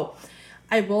things. Oh,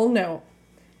 I will note,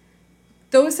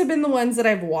 those have been the ones that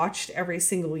I've watched every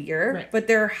single year. Right. But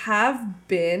there have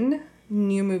been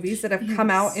new movies that have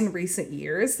come out in recent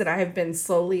years that I have been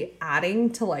slowly adding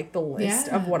to, like, the list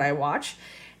of what I watch.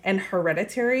 And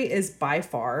Hereditary is by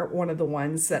far one of the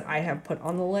ones that I have put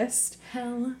on the list.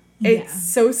 Hell It's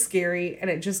so scary, and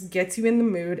it just gets you in the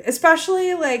mood.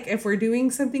 Especially, like, if we're doing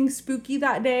something spooky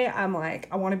that day, I'm like,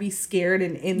 I want to be scared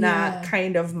and in that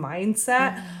kind of mindset.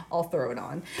 Yeah. I'll throw it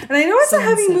on. And I know it's a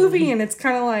heavy movie, and it's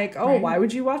kind of like, why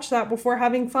would you watch that before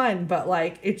having fun? But,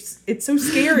 like, it's so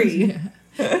scary.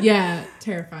 Yeah,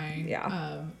 terrifying.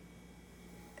 Yeah.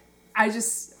 I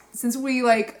just, since we,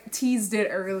 like, teased it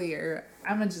earlier,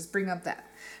 I'm going to just bring up that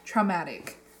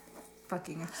traumatic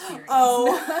fucking experience.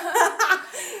 Oh.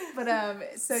 But,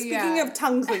 so Speaking of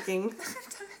tongue clicking.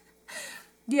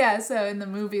 Yeah, so in the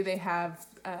movie they have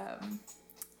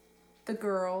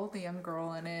the young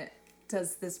girl in it,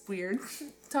 does this weird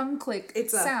tongue click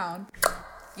sound.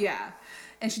 Yeah.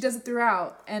 And she does it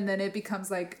throughout, and then it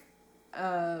becomes like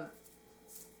I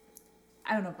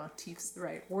don't know if motif's the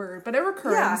right word, but a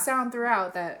recurring sound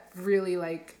throughout that really,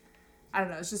 like, I don't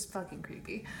know, it's just fucking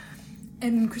creepy.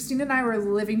 And Christina and I were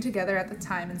living together at the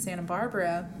time in Santa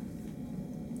Barbara,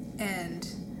 and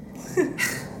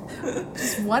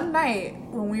just one night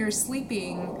when we were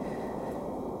sleeping,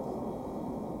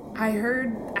 I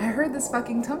heard this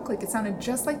fucking tongue click. It sounded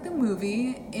just like the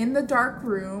movie in the dark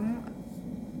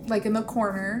room, like in the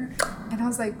corner, and I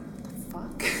was like,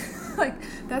 what the fuck? Like,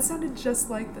 that sounded just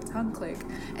like the tongue click.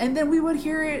 And then we would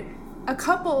hear it a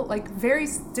couple, like, very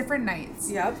different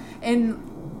nights. Yep.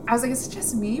 And I was like, it's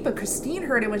just me, but Christine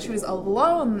heard it when she was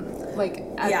alone, like,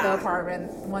 at the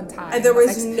apartment one time. And there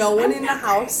was no one in the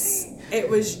house. It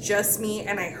was just me,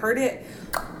 and I heard it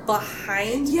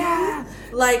behind me,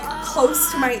 like,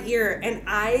 close to my ear, and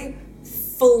I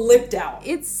flipped out.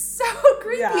 It's so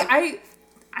creepy. Yeah.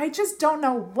 I just don't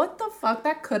know what the fuck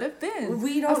that could have been.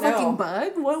 We don't know. A fucking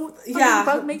bug? What fucking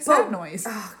bug makes that noise?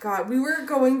 Oh, God. We were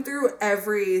going through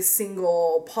every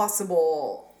single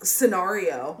possible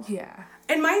scenario. Yeah.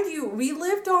 And mind you, we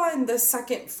lived on the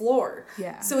second floor.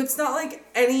 Yeah. So it's not like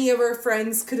any of our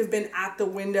friends could have been at the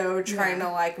window trying to,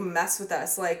 like, mess with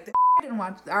us. Like, I didn't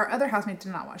watch. Our other housemate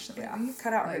did not watch the movie. Yeah,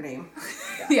 cut out her name.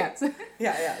 Yeah.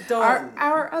 Yeah. Don't.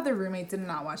 Our other roommate did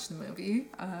not watch the movie.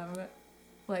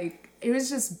 Like, it was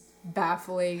just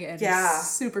baffling and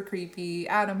super creepy.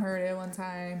 Adam heard it one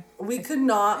time. We could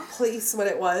not place what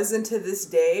it was, and to this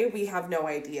day, we have no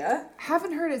idea.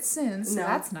 Haven't heard it since. So No.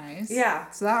 that's nice. Yeah.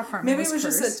 So that apartment Maybe it was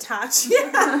cursed. just attached.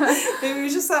 Yeah. Maybe it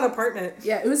was just that apartment.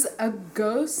 Yeah, it was a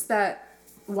ghost that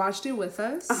watched it with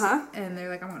us. Uh-huh. And they're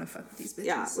like, I want to fuck with these bitches.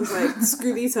 Yeah. It was like,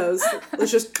 screw these hoes.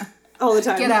 Let's just, all the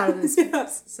time. Get out of this.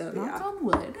 Yes. So, knock on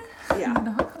wood. Yeah.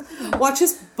 Knock on wood. Watch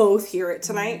us both hear it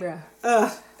tonight. Bruh.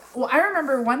 Ugh. Well, I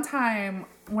remember one time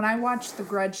when I watched The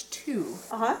Grudge 2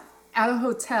 at a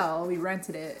hotel. We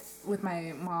rented it with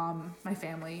my mom, my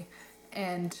family,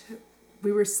 and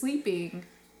we were sleeping.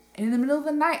 And in the middle of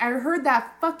the night, I heard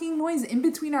that fucking noise in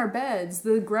between our beds.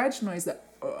 The Grudge noise.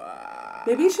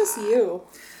 Maybe it's just you.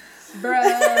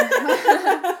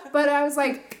 Bruh. But I was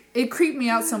like, it creeped me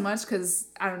out so much because,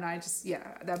 I don't know,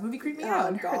 that movie creeped me out.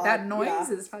 And God, that noise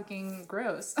is fucking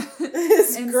gross.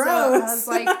 It's and gross. So I was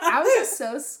like, I was just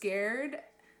so scared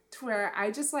to where I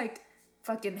just like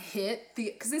fucking hit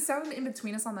because it sounded in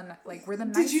between us on the, like, where the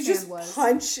nightstand was. Did you just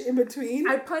punch in between?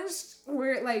 I punched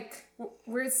where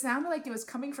it sounded like it was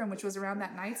coming from, which was around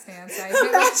that nightstand. So I Imagine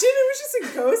hit, like, it was just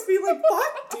a ghost being like,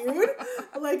 fuck, dude.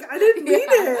 Like, I didn't mean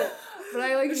it. But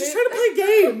I like was just trying to play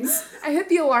games. I hit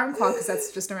the alarm clock because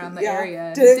that's just around the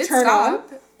area. Did it turn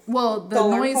stop. on? Well, the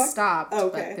noise clock? stopped,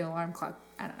 Okay. but the alarm clock,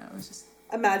 I don't know, it was just...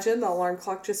 Imagine the alarm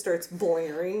clock just starts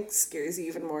blaring. Scares you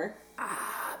even more.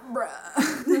 Bruh.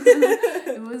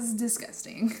 It was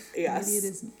disgusting. Yes. Maybe it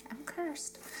is me. I'm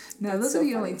cursed. No, That's those so are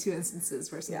the funny. only two instances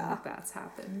where something like that's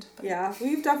happened. But, Yeah,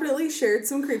 we've definitely shared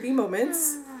some creepy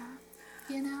moments.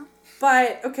 you know?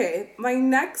 But, okay, my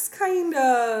next kind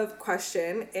of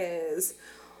question is,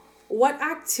 what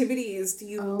activities do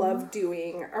you love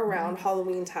doing around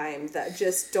Halloween time that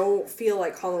just don't feel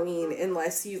like Halloween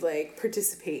unless you, like,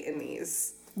 participate in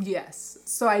these? Yes.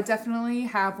 So I definitely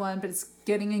have one, but it's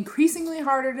getting increasingly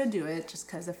harder to do it just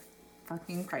because of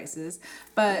fucking prices.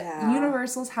 But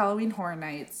Universal's Halloween Horror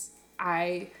Nights,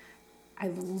 I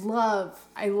love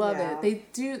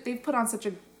it. They've put on such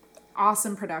a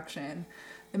awesome production.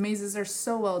 The mazes are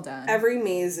so well done. Every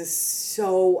maze is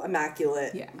so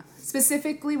immaculate. Yeah.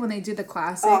 Specifically when they do the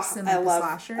classics and the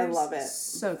slashers. I love it.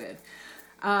 So good.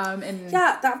 And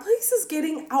yeah, that place is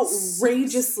getting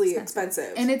outrageously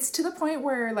expensive. And it's to the point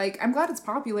where, like, I'm glad it's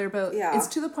popular, but Yeah. it's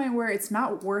to the point where it's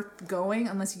not worth going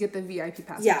unless you get the VIP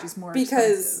pass, Yeah, which is more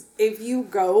because expensive. if you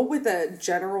go with a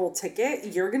general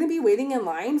ticket, you're going to be waiting in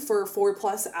line for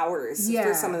 4+ hours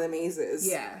for some of the mazes.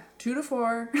 Yeah, 2 to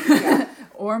 4 Yeah.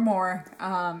 or more.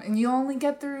 And you only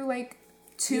get through, like,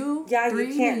 2, 3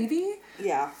 you can't. maybe.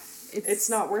 Yeah. It's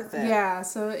not worth it. Yeah,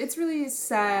 so it's really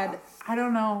sad. I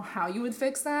don't know how you would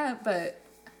fix that, but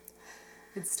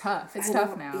it's tough. It's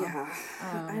tough now. Yeah.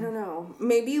 I don't know.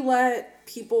 Maybe let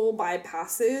people buy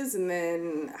passes and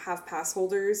then have pass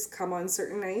holders come on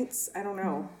certain nights. I don't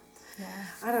know. Yeah.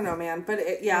 I don't know, man. But Or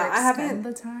I haven't. extend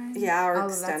the time. Yeah, or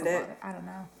Although extend that's a it. lot. I don't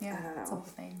know. Yeah, I don't that's a know. whole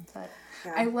thing. But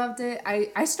Yeah. I loved it.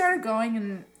 I started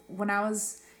going when I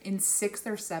was in 6th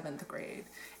or 7th grade.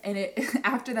 And it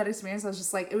after that experience, I was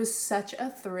just like, it was such a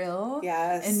thrill.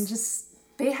 Yes. And just,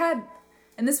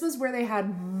 and this was where they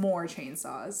had more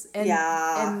chainsaws. And,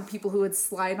 and people who would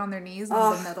slide on their knees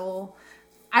on the metal.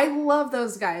 I love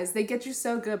those guys. They get you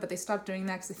so good, but they stopped doing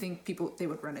that because I think they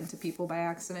would run into people by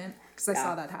accident. Because I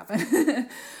saw that happen.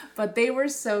 But they were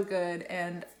so good.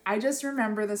 And I just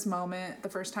remember this moment, the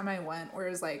first time I went, where it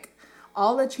was like,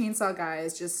 all the chainsaw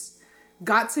guys just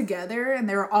got together and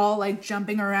they were all like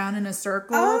jumping around in a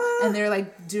circle and they're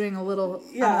like doing a little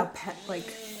hype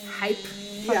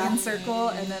fucking circle,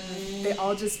 and then they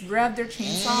all just grabbed their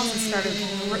chainsaws and started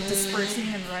dispersing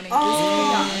and running. It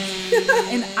was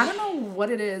chaos. And I don't know what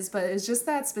it is, but it's just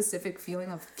that specific feeling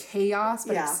of chaos,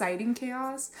 but exciting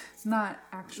chaos, not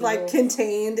actual like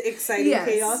contained, exciting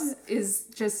chaos. Is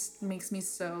just makes me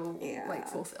so like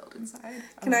fulfilled inside.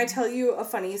 Can I tell you a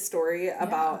funny story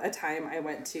about a time I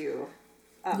went to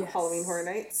Halloween Horror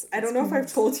Nights? I don't know if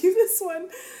I've told you this one.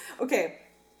 Okay.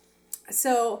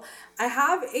 So I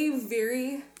have a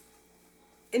very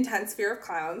intense fear of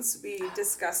clowns. We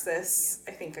discussed this,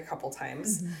 I think, a couple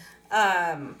times.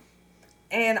 Mm-hmm.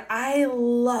 And I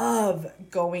love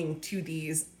going to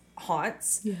these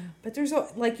haunts. Yeah. But there's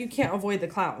you can't avoid the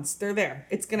clowns. They're there.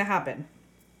 It's going to happen.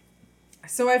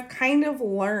 So I've kind of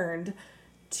learned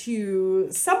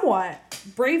to somewhat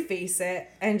brave face it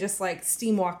and just like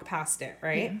steam walk past it,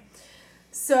 right? Yeah.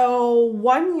 So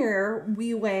one year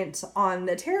we went on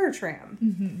the terror tram.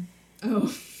 Mm-hmm.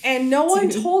 Oh. And no one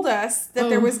told us that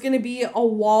there was going to be a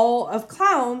wall of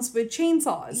clowns with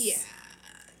chainsaws. Yeah.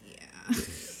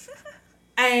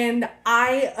 And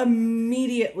I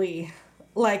immediately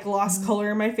lost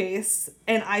color in my face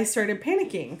and I started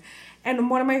panicking. And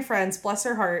one of my friends, bless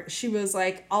her heart, she was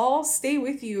like, I'll stay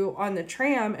with you on the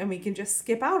tram and we can just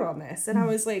skip out on this. And I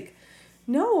was like,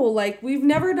 no, we've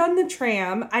never done the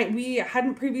tram. We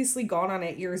hadn't previously gone on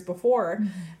it years before. Mm-hmm.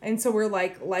 And so we're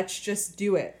like, let's just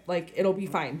do it. It'll be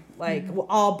fine.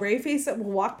 I'll brave face it.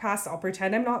 We'll walk past. I'll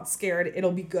pretend I'm not scared.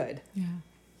 It'll be good. Yeah.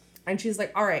 And she's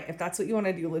like, all right, if that's what you want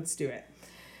to do, let's do it.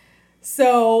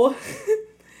 So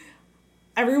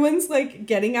everyone's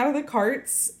getting out of the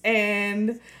carts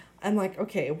and I'm like,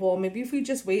 okay, well, maybe if we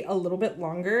just wait a little bit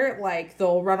longer,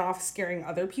 they'll run off scaring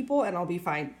other people and I'll be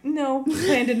fine. No,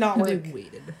 plan did not work. They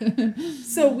waited.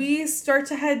 So we start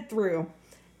to head through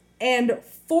and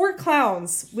 4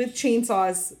 clowns with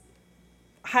chainsaws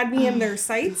had me in their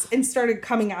sights and started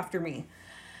coming after me.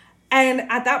 And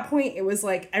at that point, it was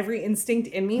every instinct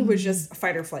in me was just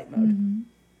fight or flight mode. Mm-hmm.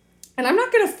 And I'm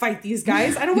not going to fight these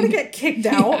guys. I don't want to get kicked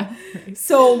out. Right.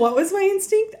 So what was my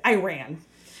instinct? I ran.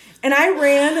 And I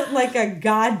ran like a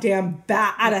goddamn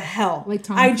bat out of hell. Like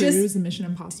Tom Cruise in Mission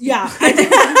Impossible. Yeah.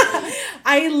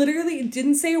 I literally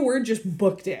didn't say a word, just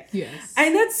booked it. Yes.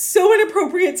 And that's so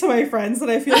inappropriate to my friends that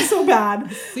I feel so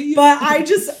bad. But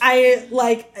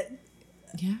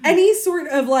any sort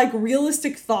of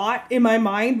realistic thought in my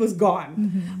mind was gone.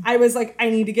 Mm-hmm. I was like, I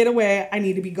need to get away. I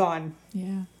need to be gone.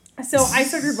 Yeah. So I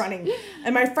started running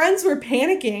and my friends were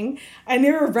panicking and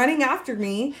they were running after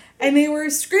me and they were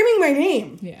screaming my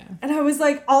name. Yeah. And I was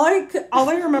like, all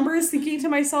I remember is thinking to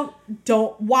myself,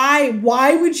 why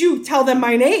would you tell them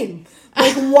my name?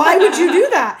 Why would you do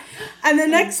that? And the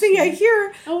next thing I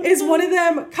hear is one of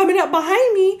them coming up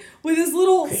behind me with his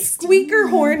little squeaker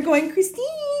horn going, Christine.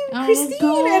 God,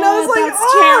 and I was like,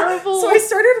 that's terrible. So I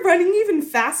started running even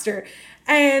faster.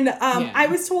 And I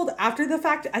was told after the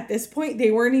fact, at this point,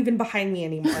 they weren't even behind me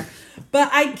anymore. But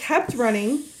I kept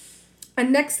running.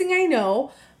 And next thing I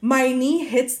know, my knee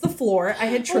hits the floor. I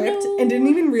had tripped and didn't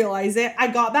even realize it. I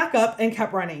got back up and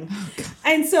kept running.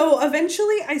 And so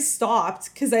eventually I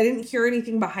stopped because I didn't hear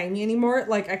anything behind me anymore.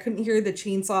 I couldn't hear the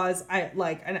chainsaws.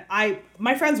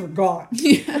 My friends were gone.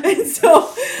 Yeah. And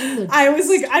so I was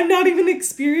like, I'm not even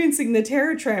experiencing the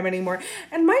terror tram anymore.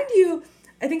 And mind you,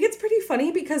 I think it's pretty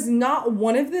funny because not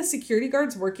one of the security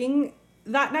guards working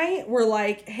that night were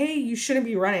like, hey, you shouldn't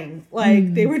be running.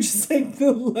 They were just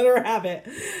let her have it.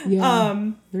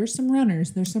 Yeah. There's some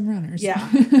runners. Yeah.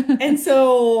 And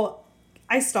so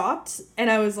I stopped and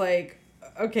I was like,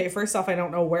 okay, first off, I don't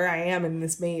know where I am in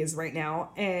this maze right now.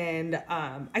 And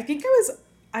I think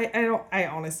I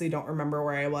honestly don't remember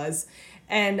where I was.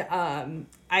 And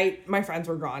my friends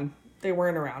were gone. They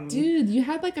weren't around me. Dude, you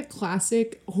had a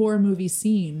classic horror movie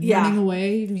scene. Running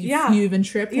away. You even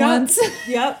tripped once.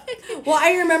 Yep. Well,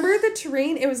 I remember the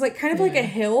terrain. It was kind of like a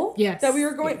hill that we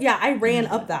were going. Yeah, I ran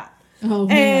up that. Oh,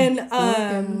 man.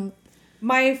 And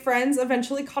my friends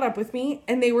eventually caught up with me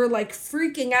and they were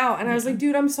freaking out. And I was like,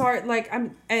 dude, I'm sorry.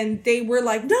 And they were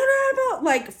like, no,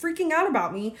 freaking out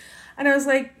about me. And I was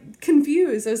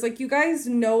confused. I was like, you guys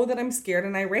know that I'm scared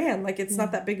and I ran. It's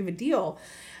not that big of a deal.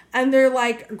 And they're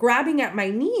grabbing at my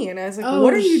knee. And I was like,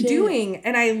 what are you doing?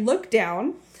 And I looked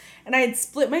down and I had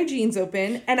split my jeans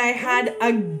open and I had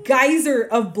a geyser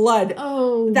of blood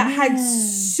that had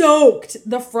soaked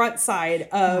the front side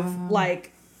of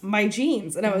my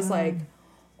jeans. And I was like,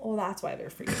 oh, that's why they're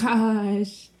freaking out.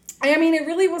 Gosh. I mean, it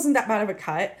really wasn't that bad of a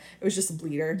cut. It was just a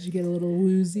bleeder. Did you get a little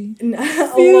woozy? Feeling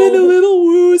a little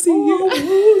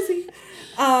woozy.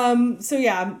 So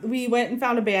yeah, we went and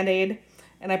found a Band-Aid.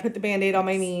 And I put the Band-Aid on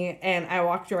my knee and I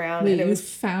walked around. Wait, and it was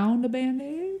found a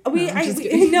Band-Aid?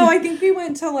 I think we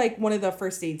went to like one of the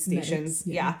first aid stations. Medics,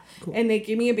 yeah. Cool. And they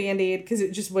gave me a Band-Aid because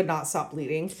it just would not stop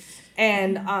bleeding.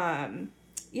 And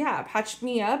patched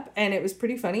me up, and it was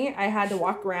pretty funny. I had to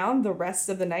walk around the rest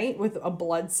of the night with a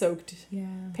blood-soaked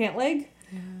pant leg.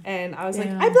 Yeah. And I was like,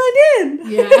 I blend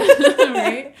in! Yeah,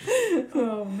 right?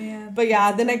 Oh, man. But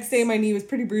yeah, the next day my knee was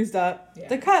pretty bruised up. Yeah.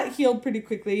 The cut healed pretty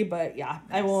quickly, but yeah,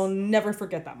 I will never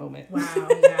forget that moment. Wow,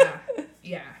 yeah.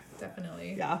 Yeah,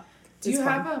 definitely. Yeah. Do you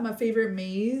have a favorite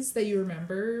maze that you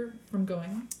remember from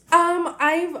going?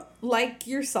 I've, like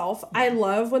yourself, I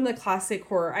love when the classic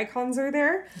horror icons are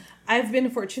there. I've been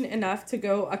fortunate enough to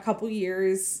go a couple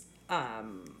years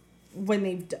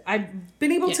when I've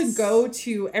been able to go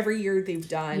to every year they've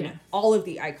done all of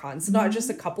the icons, not just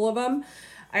a couple of them.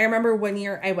 I remember one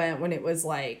year I went when it was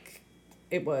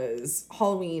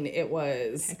Halloween, it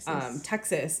was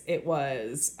Texas, it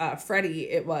was Freddy,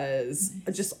 it was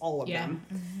just all of them.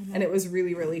 And it was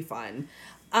really, really fun.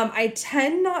 I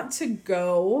tend not to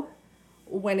go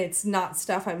when it's not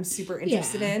stuff I'm super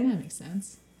interested in. That makes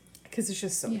sense. Because it's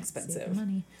just so expensive.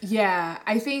 Money. Yeah,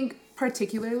 I think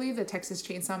particularly the Texas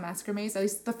Chainsaw Massacre maze, at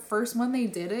least the first time they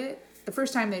did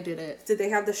it. Did they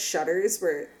have the shutters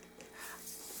where...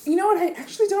 You know what, I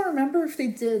actually don't remember if they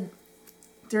did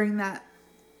in that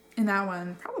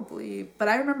one, probably. But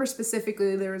I remember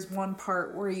specifically there was one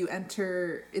part where you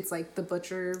enter, it's like the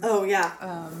butcher. Oh,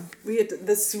 yeah. We had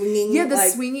the swinging... Yeah, the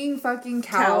swinging fucking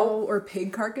cow or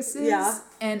pig carcasses. Yeah.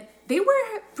 And they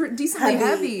were decently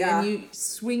heavy and you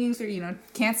swinging through,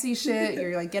 can't see shit,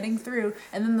 you're like getting through,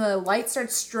 and then the light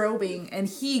starts strobing and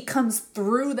he comes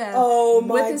through them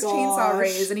with his chainsaw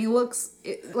raised, and he looks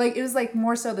it was like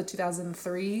more so the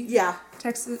 2003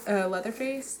 Texas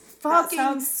Leatherface. Fucking that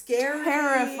sounds scary.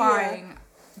 Terrifying.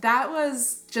 That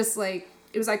was just like,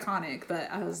 it was iconic, but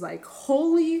I was like,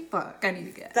 holy fuck, I need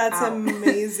to get That's out.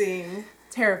 Amazing.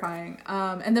 Terrifying.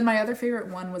 And then my other favorite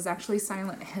one was actually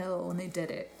Silent Hill when they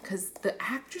did it, because the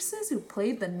actresses who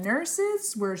played the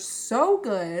nurses were so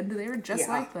good. They were just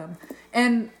like them.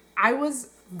 And I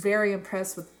was very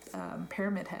impressed with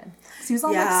Pyramid Head. He was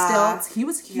on like stilts. He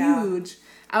was huge.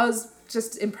 I was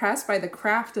just impressed by the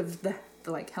craft of the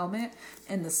like helmet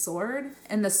and the sword.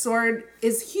 And the sword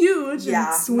is huge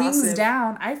and swings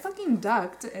down. I fucking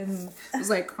ducked and was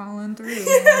like crawling through.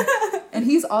 And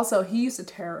he used to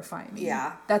terrify me.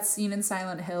 Yeah. That scene in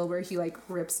Silent Hill where he like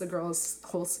rips the girl's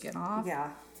whole skin off.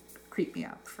 Yeah. Creeped me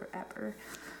up forever.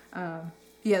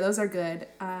 Those are good.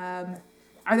 Are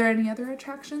there any other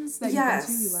attractions that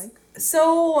you like?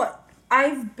 So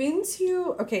I've been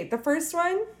to, the first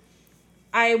one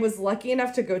I was lucky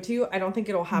enough to go to. I don't think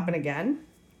it'll happen again.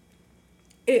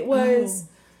 It was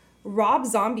Rob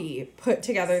Zombie put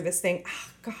together this thing. Oh,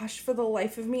 gosh, for the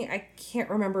life of me, I can't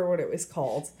remember what it was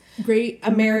called. Great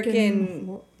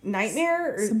American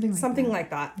Nightmare or something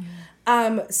like that.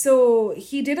 Yeah. So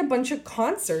he did a bunch of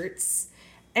concerts,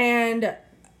 and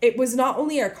it was not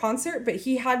only a concert, but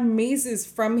he had mazes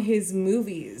from his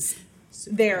movies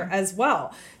there as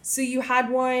well. So you had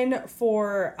one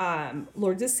for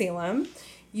Lords of Salem,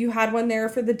 you had one there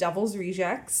for the Devil's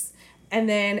Rejects, and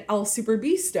then El Super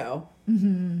Bisto.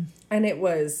 Mm-hmm. And it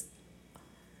was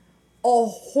a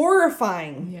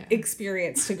horrifying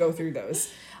experience to go through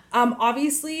those.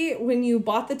 Obviously, when you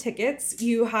bought the tickets,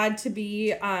 you had to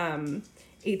be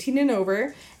 18 and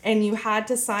over, and you had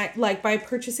to sign, like, by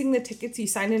purchasing the tickets, you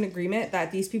signed an agreement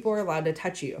that these people are allowed to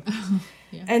touch you.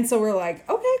 And so we're like,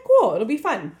 okay, cool, it'll be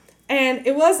fun. And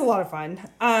it was a lot of fun.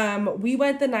 We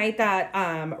went the night that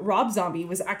Rob Zombie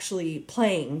was actually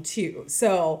playing too.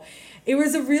 So it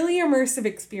was a really immersive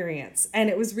experience. And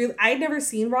it was really, I'd never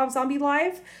seen Rob Zombie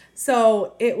live.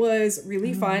 So it was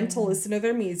really fun to listen to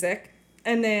their music.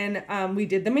 And then we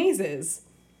did the mazes.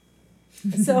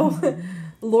 So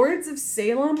Lords of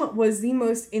Salem was the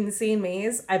most insane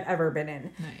maze I've ever been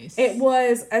in. Nice. It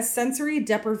was a sensory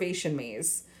deprivation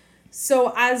maze.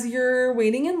 So as you're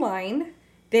waiting in line,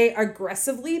 they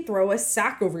aggressively throw a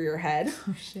sack over your head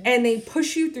and they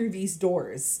push you through these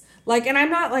doors. Like, and I'm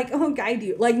not like, oh, guide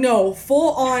you. Like, no,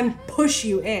 full on push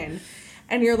you in.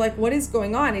 And you're like, what is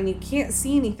going on? And you can't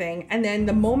see anything. And then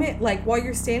the moment, like, while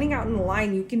you're standing out in the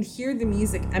line, you can hear the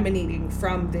music emanating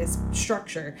from this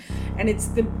structure. And it's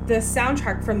the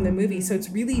soundtrack from the movie. So it's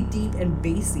really deep and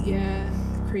bassy. Yeah.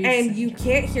 Crazy. And you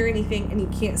can't hear anything and you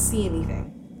can't see anything.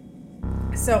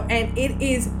 So, and it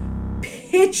is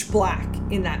pitch black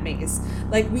in that maze.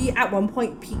 Like, we at one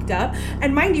point peeked up.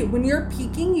 And mind you, when you're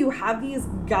peeking, you have these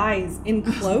guys in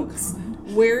cloaks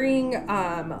wearing,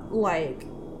 like,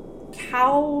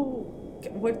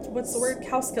 what's the word?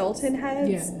 Cow skeleton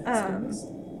heads?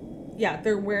 Yeah.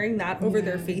 They're wearing that over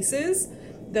their faces.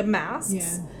 The masks.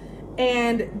 Yeah.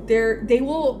 and they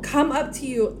will come up to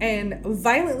you and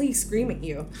violently scream at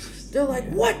you. They're like,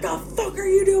 what the fuck are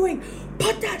you doing?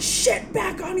 Put that shit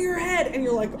back on your head. And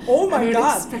you're like, oh my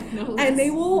God. And they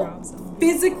will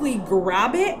physically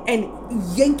grab it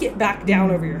and yank it back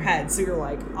down over your head. So you're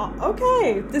like, oh,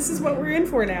 okay, this is what we're in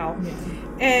for now.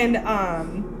 And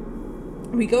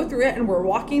we go through it and we're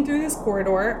walking through this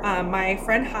corridor. My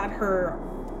friend had her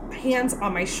hands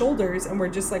on my shoulders and we're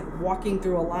just like walking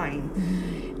through a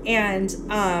line. And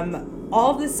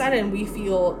all of a sudden we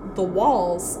feel the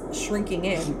walls shrinking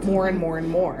in more and more and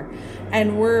more,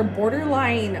 and we're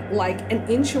borderline like an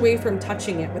inch away from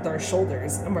touching it with our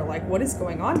shoulders, and we're like, what is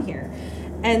going on here?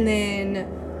 And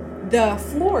then the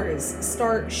floors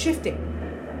start shifting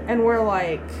and we're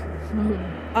like,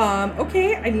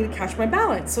 okay, I need to catch my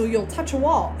balance. So you'll touch a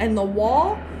wall and the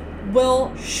wall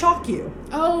will shock you.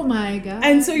 Oh my God.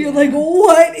 And so you're like,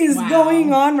 what is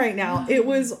going on right now? It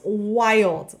was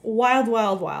wild,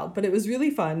 but it was really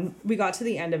fun. We got to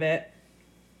the end of it.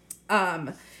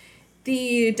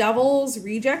 The Devil's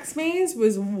Rejects maze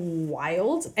was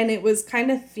wild, and it was kind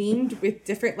of themed with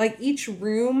different, like each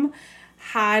room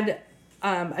had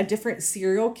a different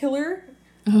serial killer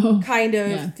kind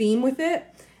of theme with it.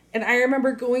 And I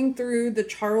remember going through the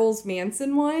Charles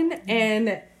Manson one,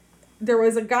 and there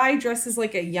was a guy dressed as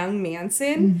like a young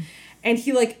Manson, and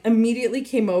he like immediately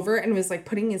came over and was like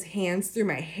putting his hands through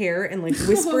my hair and like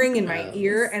whispering in my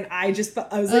ear, and I was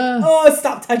like, oh,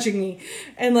 stop touching me.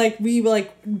 And like we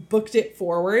like booked it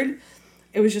forward.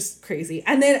 It was just crazy.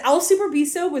 And then El Super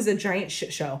Bisto was a giant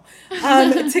shit show.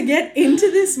 To get into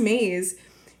this maze,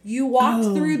 you walked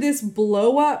through this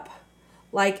blow up,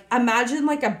 like imagine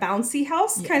like a bouncy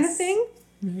house kind of thing.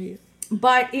 Right.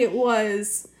 But it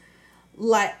was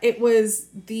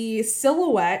the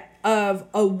silhouette of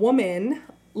a woman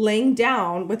laying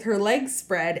down with her legs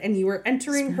spread, and you were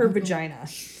entering her vagina.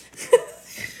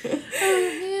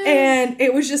 And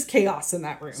it was just chaos in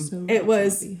that room. So it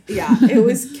was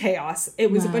chaos.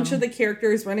 It was a bunch of the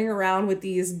characters running around with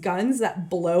these guns that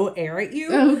blow air at you.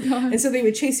 Oh God. And so they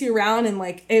would chase you around, and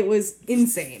like it was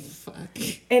insane. Fuck.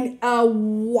 And a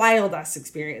wild ass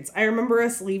experience. I remember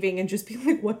us leaving and just being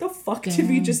like, what the fuck did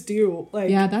we just do? Like,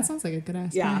 yeah, that sounds like a good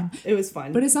ass time. It was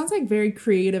fun. But it sounds like very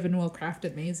creative and well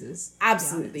crafted mazes.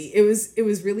 Absolutely. It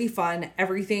was really fun.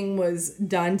 Everything was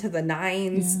done to the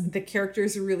nines. Yeah. The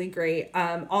characters are really great.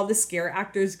 All the scare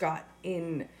actors got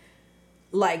in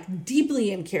like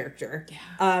deeply in character.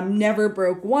 Yeah. Never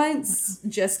broke once,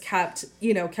 just kept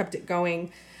it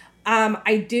going.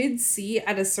 I did see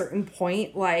at a certain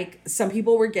point, like some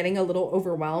people were getting a little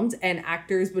overwhelmed and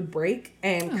actors would break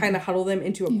and kind of huddle them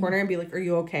into a corner and be like, are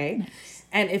you okay? Nice.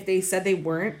 And if they said they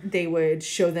weren't, they would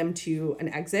show them to an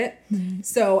exit. Mm-hmm.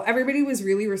 So everybody was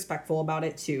really respectful about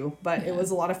it too, but it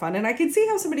was a lot of fun. And I could see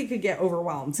how somebody could get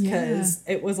overwhelmed because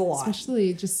it was a lot.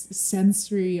 Especially just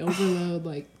sensory overload.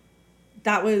 Like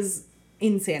that was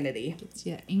insanity. It's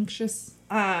anxious.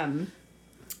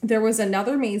 There was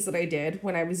another maze that I did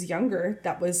when I was younger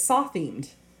that was Saw themed.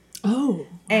 Oh. Wow.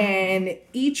 And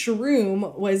each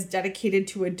room was dedicated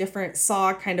to a different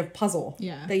Saw kind of puzzle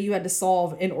that you had to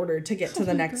solve in order to get to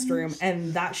the next room.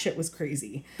 And that shit was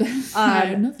crazy.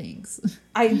 No thanks.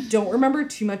 I don't remember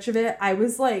too much of it. I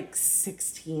was like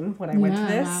 16 when I went to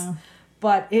this. Wow.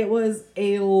 But it was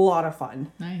a lot of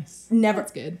fun. Nice.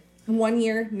 That's good. 1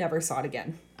 year, never saw it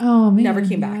again. Oh, man. Never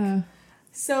came back.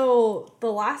 So the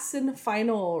last and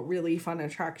final really fun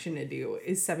attraction to do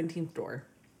is 17th Door.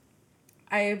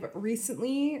 I've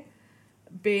recently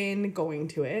been going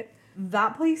to it.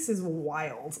 That place is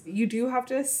wild. You do have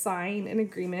to sign an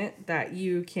agreement that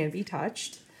you can't be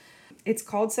touched. It's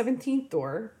called 17th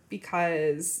Door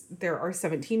because there are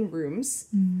 17 rooms.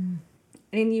 Mm.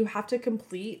 And you have to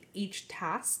complete each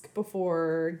task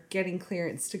before getting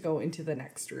clearance to go into the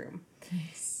next room.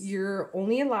 Nice. You're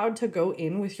only allowed to go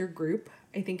in with your group.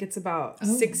 I think it's about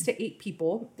 6 to 8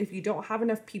 people. If you don't have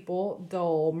enough people,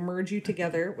 they'll merge you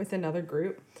together with another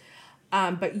group.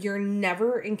 But you're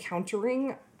never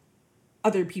encountering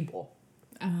other people.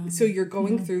 So you're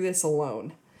going through this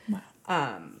alone.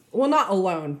 Wow. Well, not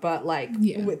alone, but like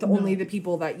with only the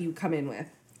people that you come in with.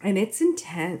 And it's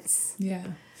intense. Yeah.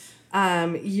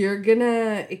 You're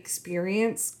gonna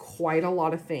experience quite a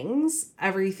lot of things.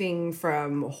 Everything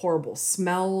from horrible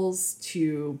smells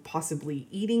to possibly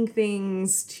eating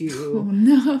things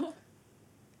to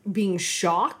being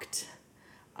shocked,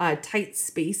 tight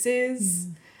spaces.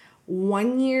 Yeah.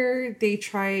 1 year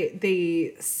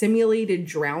they simulated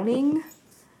drowning.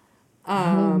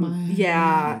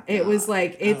 It was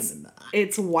like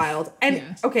it's wild.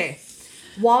 And okay,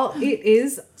 while it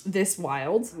is this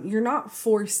wild, you're not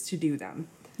forced to do them.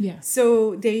 Yeah.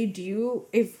 So they do,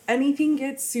 if anything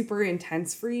gets super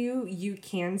intense for you, you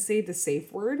can say the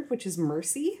safe word, which is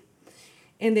mercy,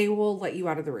 and they will let you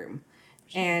out of the room.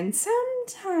 And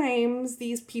sometimes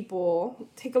these people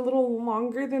take a little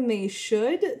longer than they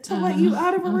should to let you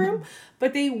out of a room,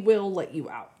 but they will let you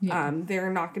out. Yeah.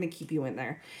 They're not going to keep you in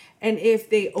there. And if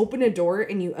they open a door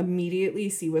and you immediately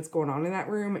see what's going on in that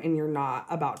room and you're not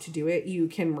about to do it, you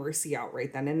can mercy out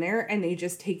right then and there. And they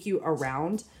just take you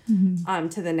around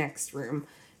to the next room.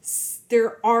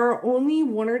 There are only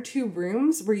 1 or 2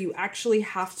 rooms where you actually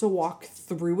have to walk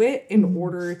through it in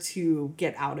order to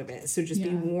get out of it. So just be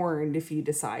warned if you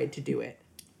decide to do it.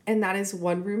 And that is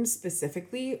one room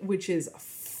specifically, which is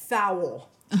foul.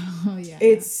 Oh, yeah.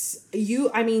 It's, you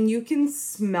can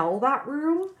smell that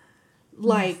room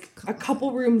like a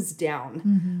couple rooms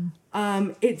down.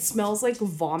 It smells like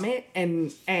vomit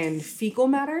and fecal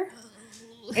matter.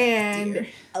 And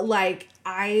like,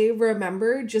 I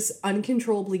remember just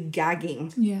uncontrollably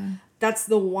gagging. Yeah. That's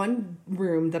the one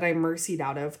room that I mercied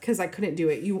out of because I couldn't do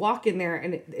it. You walk in there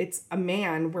and it's a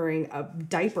man wearing a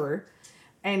diaper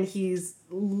and he's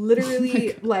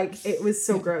literally like, it was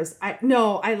so gross. I'm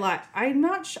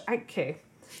not sure. Okay.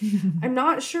 I'm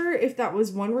not sure if that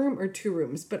was 1 room or 2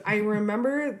 rooms, but I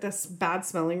remember this bad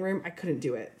smelling room. I couldn't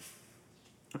do it.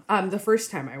 The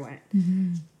first time I went.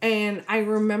 And I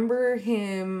remember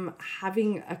him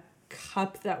having a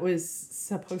cup that was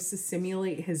supposed to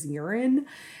simulate his urine.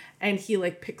 And he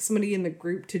like picked somebody in the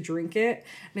group to drink it.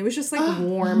 And it was just like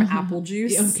warm apple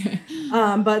juice. Okay.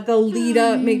 But the lead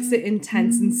up makes it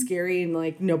intense and scary and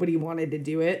like nobody wanted to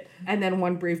do it. And then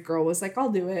one brave girl was like,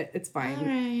 I'll do it. It's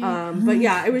fine. Right. But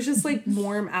yeah, it was just like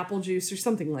warm apple juice or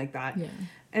something like that. Yeah.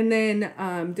 And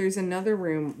then there's another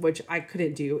room which I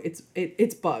couldn't do.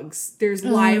 It's bugs. There's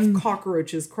live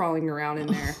cockroaches crawling around in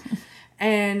there.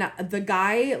 And the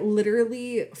guy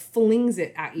literally flings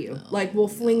it at you. Will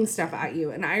fling stuff at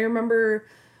you. And I remember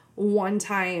one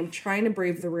time trying to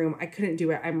brave the room. I couldn't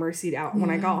do it. I mercied out. When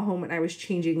I got home and I was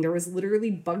changing, there was literally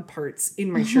bug parts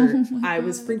in my shirt. I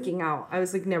was freaking out. I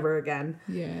was like, never again.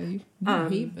 Yeah, you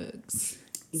hate bugs.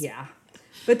 Yeah.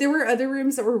 But there were other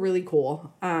rooms that were really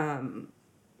cool.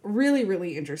 Really,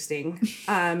 really interesting.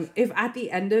 If at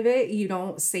the end of it, you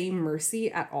don't say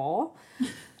mercy at all,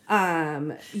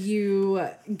 you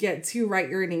get to write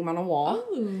your name on a wall.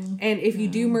 And if you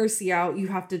do mercy out, you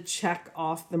have to check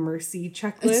off the mercy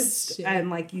checklist and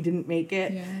like you didn't make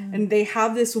it. Yeah. And they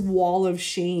have this wall of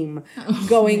shame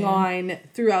going on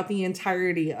throughout the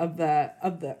entirety of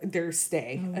their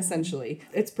stay, essentially.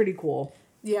 It's pretty cool.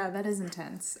 Yeah, that is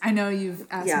intense. I know you've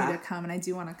asked me to come and I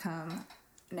do want to come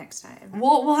next time.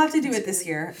 We'll have to do it this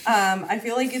year. I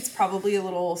feel like it's probably a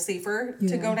little safer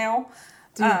to go now.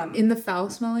 Dude, in the foul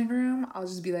smelling room, I'll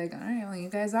just be like, all right, well, you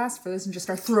guys asked for this and just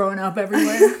start throwing up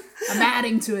everywhere. I'm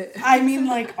adding to it. I mean,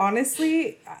 like,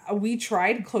 honestly, we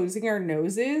tried closing our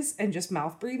noses and just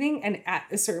mouth breathing, and at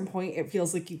a certain point, it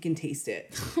feels like you can taste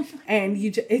it. And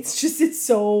it's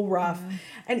so rough. Yeah.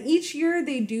 And each year,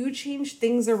 they do change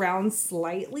things around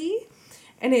slightly.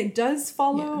 And it does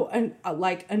follow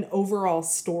an overall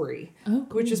story,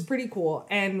 which is pretty cool.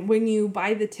 And when you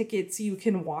buy the tickets, you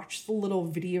can watch the little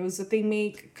videos that they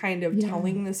make, kind of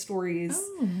telling the stories.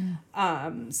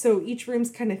 So each room's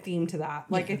kind of themed to that.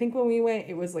 Like, I think when we went,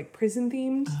 it was like prison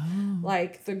themed.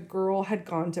 Like the girl had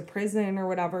gone to prison or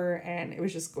whatever, and it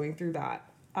was just going through that.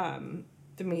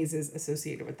 The mazes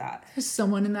associated with that.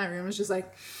 Someone in that room was just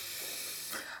like...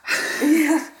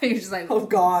 You're just like, oh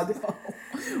God,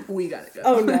 we gotta go.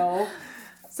 Oh no.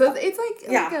 So it's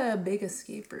like a big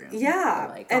escape room. Yeah,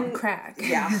 like on crack.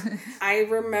 Yeah, I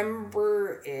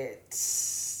remember it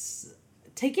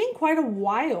taking quite a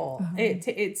while.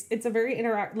 It's a very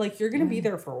like you're gonna be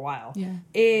there for a while. Yeah.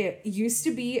 It used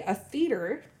to be a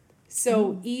theater,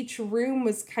 so each room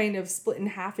was kind of split in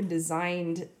half and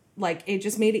designed. Like, it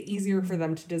just made it easier for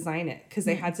them to design it because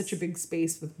they had such a big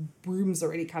space with rooms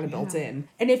already kind of built in.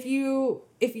 And if you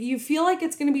feel like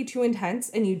it's going to be too intense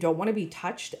and you don't want to be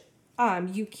touched,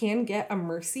 you can get a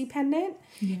mercy pendant.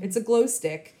 Yeah. It's a glow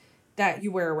stick that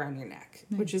you wear around your neck,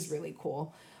 which is really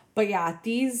cool. But yeah,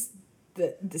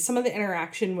 some of the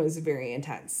interaction was very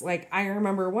intense. Like, I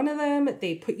remember one of them,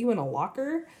 they put you in a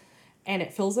locker and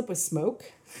it fills up with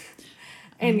smoke.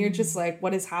 And you're just like,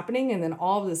 what is happening? And then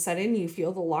all of a sudden you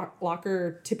feel the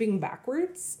locker tipping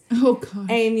backwards. Oh,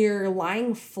 God. And you're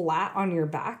lying flat on your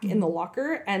back in the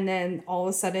locker. And then all of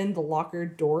a sudden the locker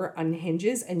door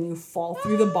unhinges and you fall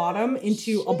through the bottom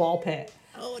into a ball pit.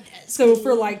 Oh, that's so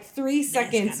for like 3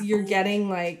 seconds, you're getting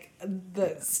like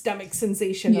the stomach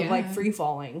sensation of like free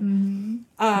falling.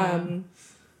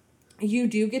 You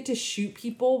do get to shoot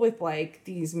people with like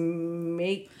these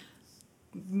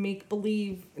not make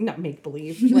believe,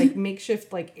 like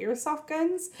makeshift like airsoft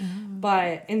guns,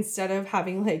 but instead of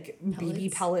having like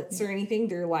BB pellets or anything,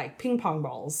 they're like ping pong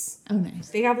balls. Oh, nice.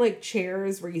 They have like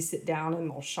chairs where you sit down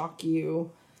and they'll shock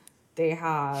you. They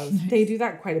do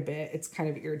that quite a bit. It's kind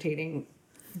of irritating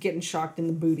getting shocked in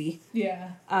the booty.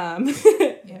 Yeah.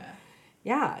 Yeah.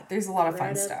 Yeah, there's a lot of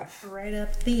fun stuff. Right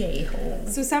up the a-hole.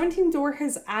 So 17 Door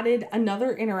has added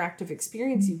another interactive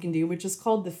experience you can do, which is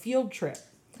called the field trip.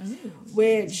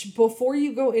 Which, before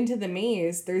you go into the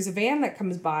maze, there's a van that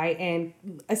comes by and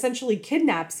essentially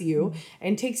kidnaps you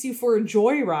and takes you for a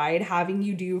joyride, having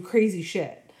you do crazy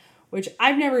shit. Which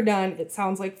I've never done. It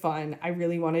sounds like fun. I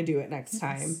really want to do it next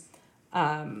time.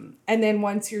 And then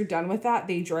once you're done with that,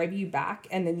 they drive you back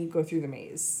and then you go through the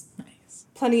maze. Nice.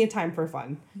 Plenty of time for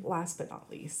fun. Last but not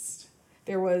least,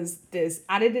 there was this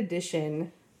added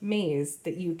edition maze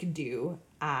that you could do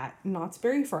at Knott's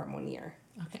Berry Farm one year.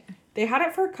 Okay. They had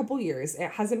it for a couple years.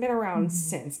 It hasn't been around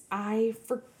since. I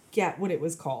forget what it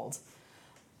was called.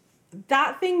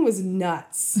 That thing was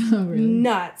nuts. Oh, really?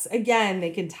 Nuts. Again,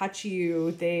 they can touch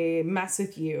you. They mess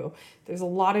with you. There's a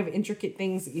lot of intricate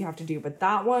things that you have to do. But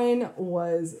that one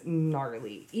was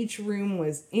gnarly. Each room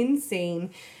was insane.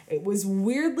 It was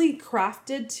weirdly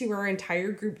crafted to our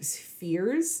entire group's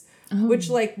fears. Which,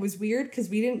 like, was weird because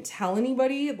we didn't tell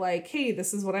anybody, like, hey,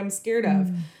 this is what I'm scared of.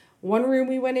 One room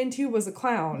we went into was a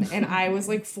clown, and I was,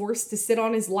 like, forced to sit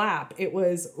on his lap. It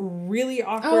was really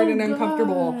awkward and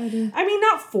uncomfortable. God. I mean,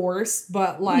 not forced,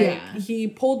 but, like, he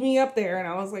pulled me up there, and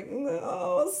I was like,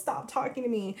 no, stop talking to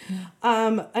me.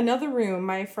 Another room,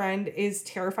 my friend is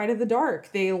terrified of the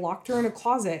dark. They locked her in a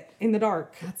closet in the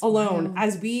dark, alone,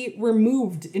 as we were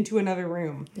moved into another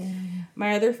room. Damn.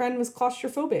 My other friend was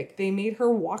claustrophobic. They made her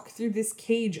walk through this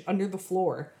cage under the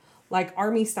floor. Like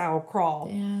army style crawl.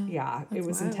 Damn, yeah, it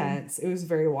was wild. intense. It was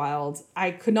very wild.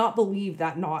 I could not believe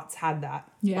that Knott's had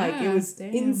that. Yeah, like it was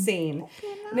insane.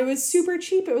 And it was super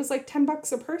cheap. It was like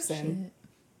 $10 a person. Shit.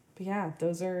 But yeah,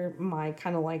 those are my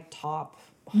kind of like top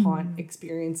haunt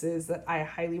experiences that I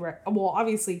highly well,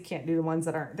 obviously can't do the ones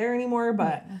that aren't there anymore,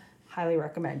 but highly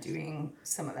recommend doing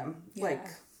some of them. Yeah. Like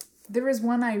there was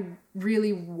one I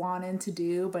really wanted to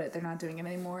do, but they're not doing it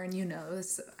anymore, and you know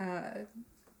this. I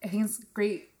think it's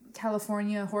Great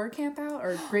California Horror Camp Out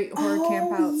or Great Horror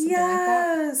Camp Out, something like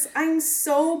that. I'm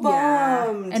so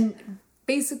bummed. Yeah. And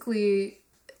basically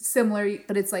similar,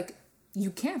 but it's like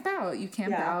you camp out,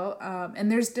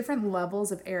 and there's different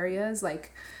levels of areas.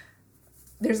 Like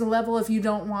there's a level if you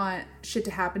don't want shit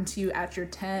to happen to you at your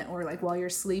tent or like while you're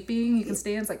sleeping, you can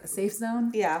stay in. It's like the safe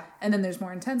zone. Yeah. And then there's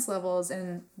more intense levels,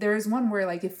 and there's one where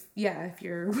like if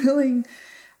you're willing,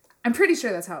 I'm pretty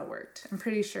sure that's how it worked. I'm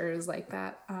pretty sure it was like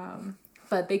that.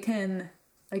 But they can,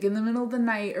 like, in the middle of the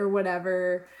night or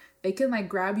whatever, they can, like,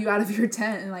 grab you out of your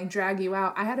tent and, like, drag you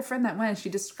out. I had a friend that went, she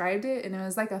described it, and it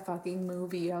was like a fucking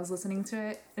movie. I was listening to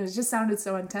it. It just sounded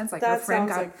so intense. Like, her friend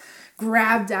got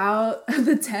grabbed out of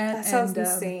the tent. That sounds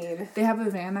insane. They have a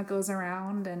van that goes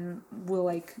around and will,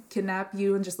 like, kidnap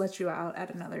you and just let you out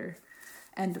at another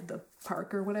end of the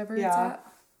park or whatever it's at.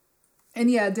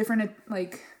 And, yeah, different,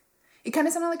 like, it kind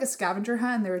of sounded like a scavenger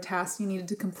hunt, and there were tasks you needed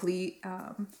to complete,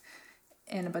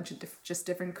 and a bunch of just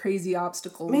different crazy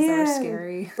obstacles that are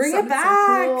scary. Bring it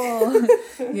back! So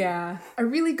cool. Yeah. A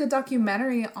really good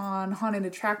documentary on haunted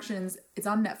attractions. It's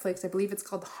on Netflix. I believe it's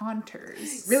called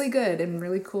Haunters. Really good and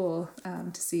really cool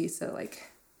to see. So,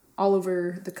 like, all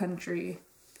over the country,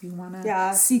 if you want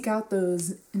to seek out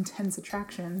those intense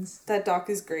attractions. That doc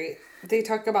is great. They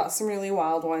talk about some really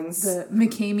wild ones. The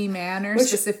McCamey Manor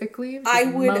specifically. I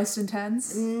would most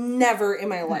intense. Never in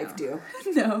my life do.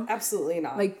 No. Absolutely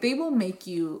not. Like, they will make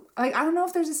you... Like, I don't know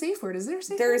if there's a safe word. Is there a safe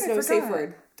word? There is no safe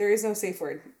word. There is no safe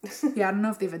word. Yeah, I don't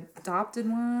know if they've adopted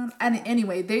one. And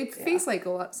anyway, they face, like,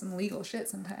 some legal shit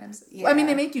sometimes. Yeah. Well, I mean,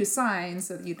 they make you sign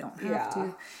so that you don't have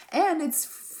to. And it's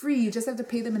free. You just have to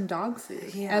pay them in dog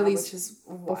food. Yeah, at least which is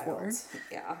before. wild.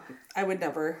 Yeah. I would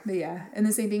never. But yeah. And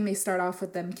the same thing, they start off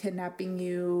with them kidnapping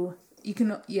you. You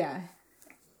can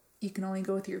only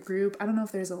go with your group. I don't know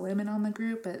if there's a limit on the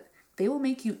group, but they will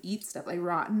make you eat stuff like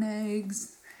rotten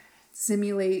eggs,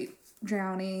 simulate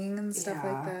drowning and stuff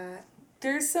like that.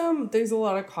 There's a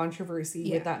lot of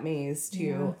controversy with that maze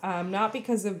too. Yeah. Not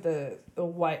because of the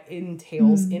what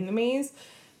entails in the maze,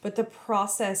 but the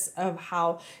process of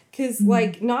how, because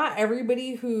like not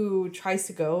everybody who tries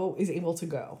to go is able to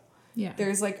go. Yeah.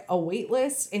 There's like a wait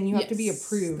list and you have to be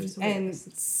approved. And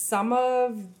some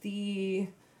of the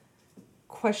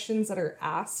questions that are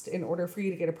asked in order for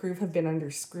you to get approved have been under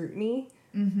scrutiny.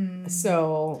 Mm-hmm.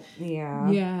 So,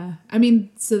 yeah. Yeah. I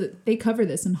mean, so they cover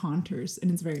this in Haunters and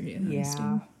it's very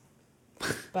interesting.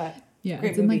 Yeah. But Yeah, Great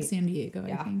it's in like movie. San Diego,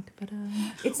 Yeah. I think. But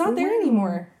It's not there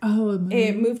anymore. Oh,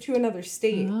 It moved to another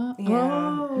state. Oh.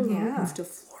 Yeah. Moved to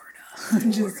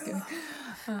Florida. Just kidding.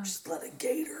 Just let a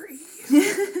gator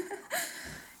eat.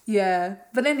 Yeah,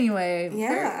 but anyway,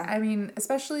 Yeah. I mean,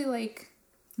 especially like,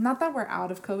 not that we're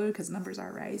out of COVID because numbers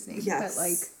are rising. Yes. But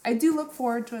like, I do look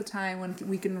forward to a time when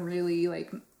we can really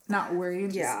like not worry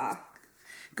and just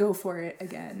go for it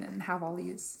again and have all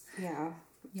these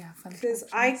fun. Because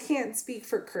I can't speak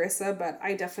for Carissa, but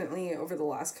I definitely over the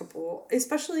last couple,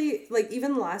 especially like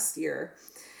even last year,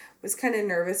 was kind of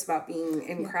nervous about being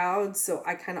in crowds, so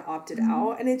I kind of opted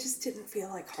out, and it just didn't feel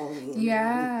like Halloween. Yeah,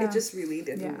 man. It just really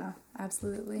didn't. Yeah,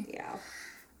 absolutely. Yeah.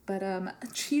 But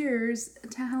cheers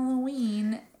to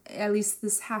Halloween. At least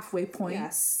this halfway point.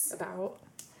 Yes. About.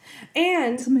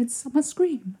 And It's a Midsummer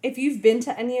Scream. if you've been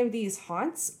to any of these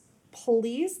haunts,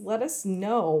 please let us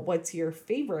know what's your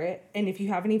favorite. And if you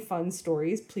have any fun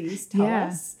stories, please tell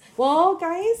us. Well,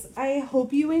 guys, I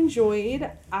hope you enjoyed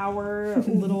our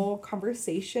little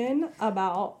conversation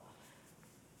about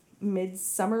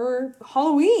Midsummer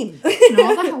Halloween. And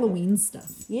all the Halloween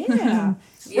stuff. Yeah.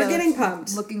 We're getting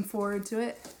pumped. Looking forward to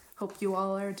it. Hope you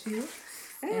all are too.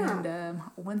 Yeah. And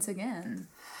once again,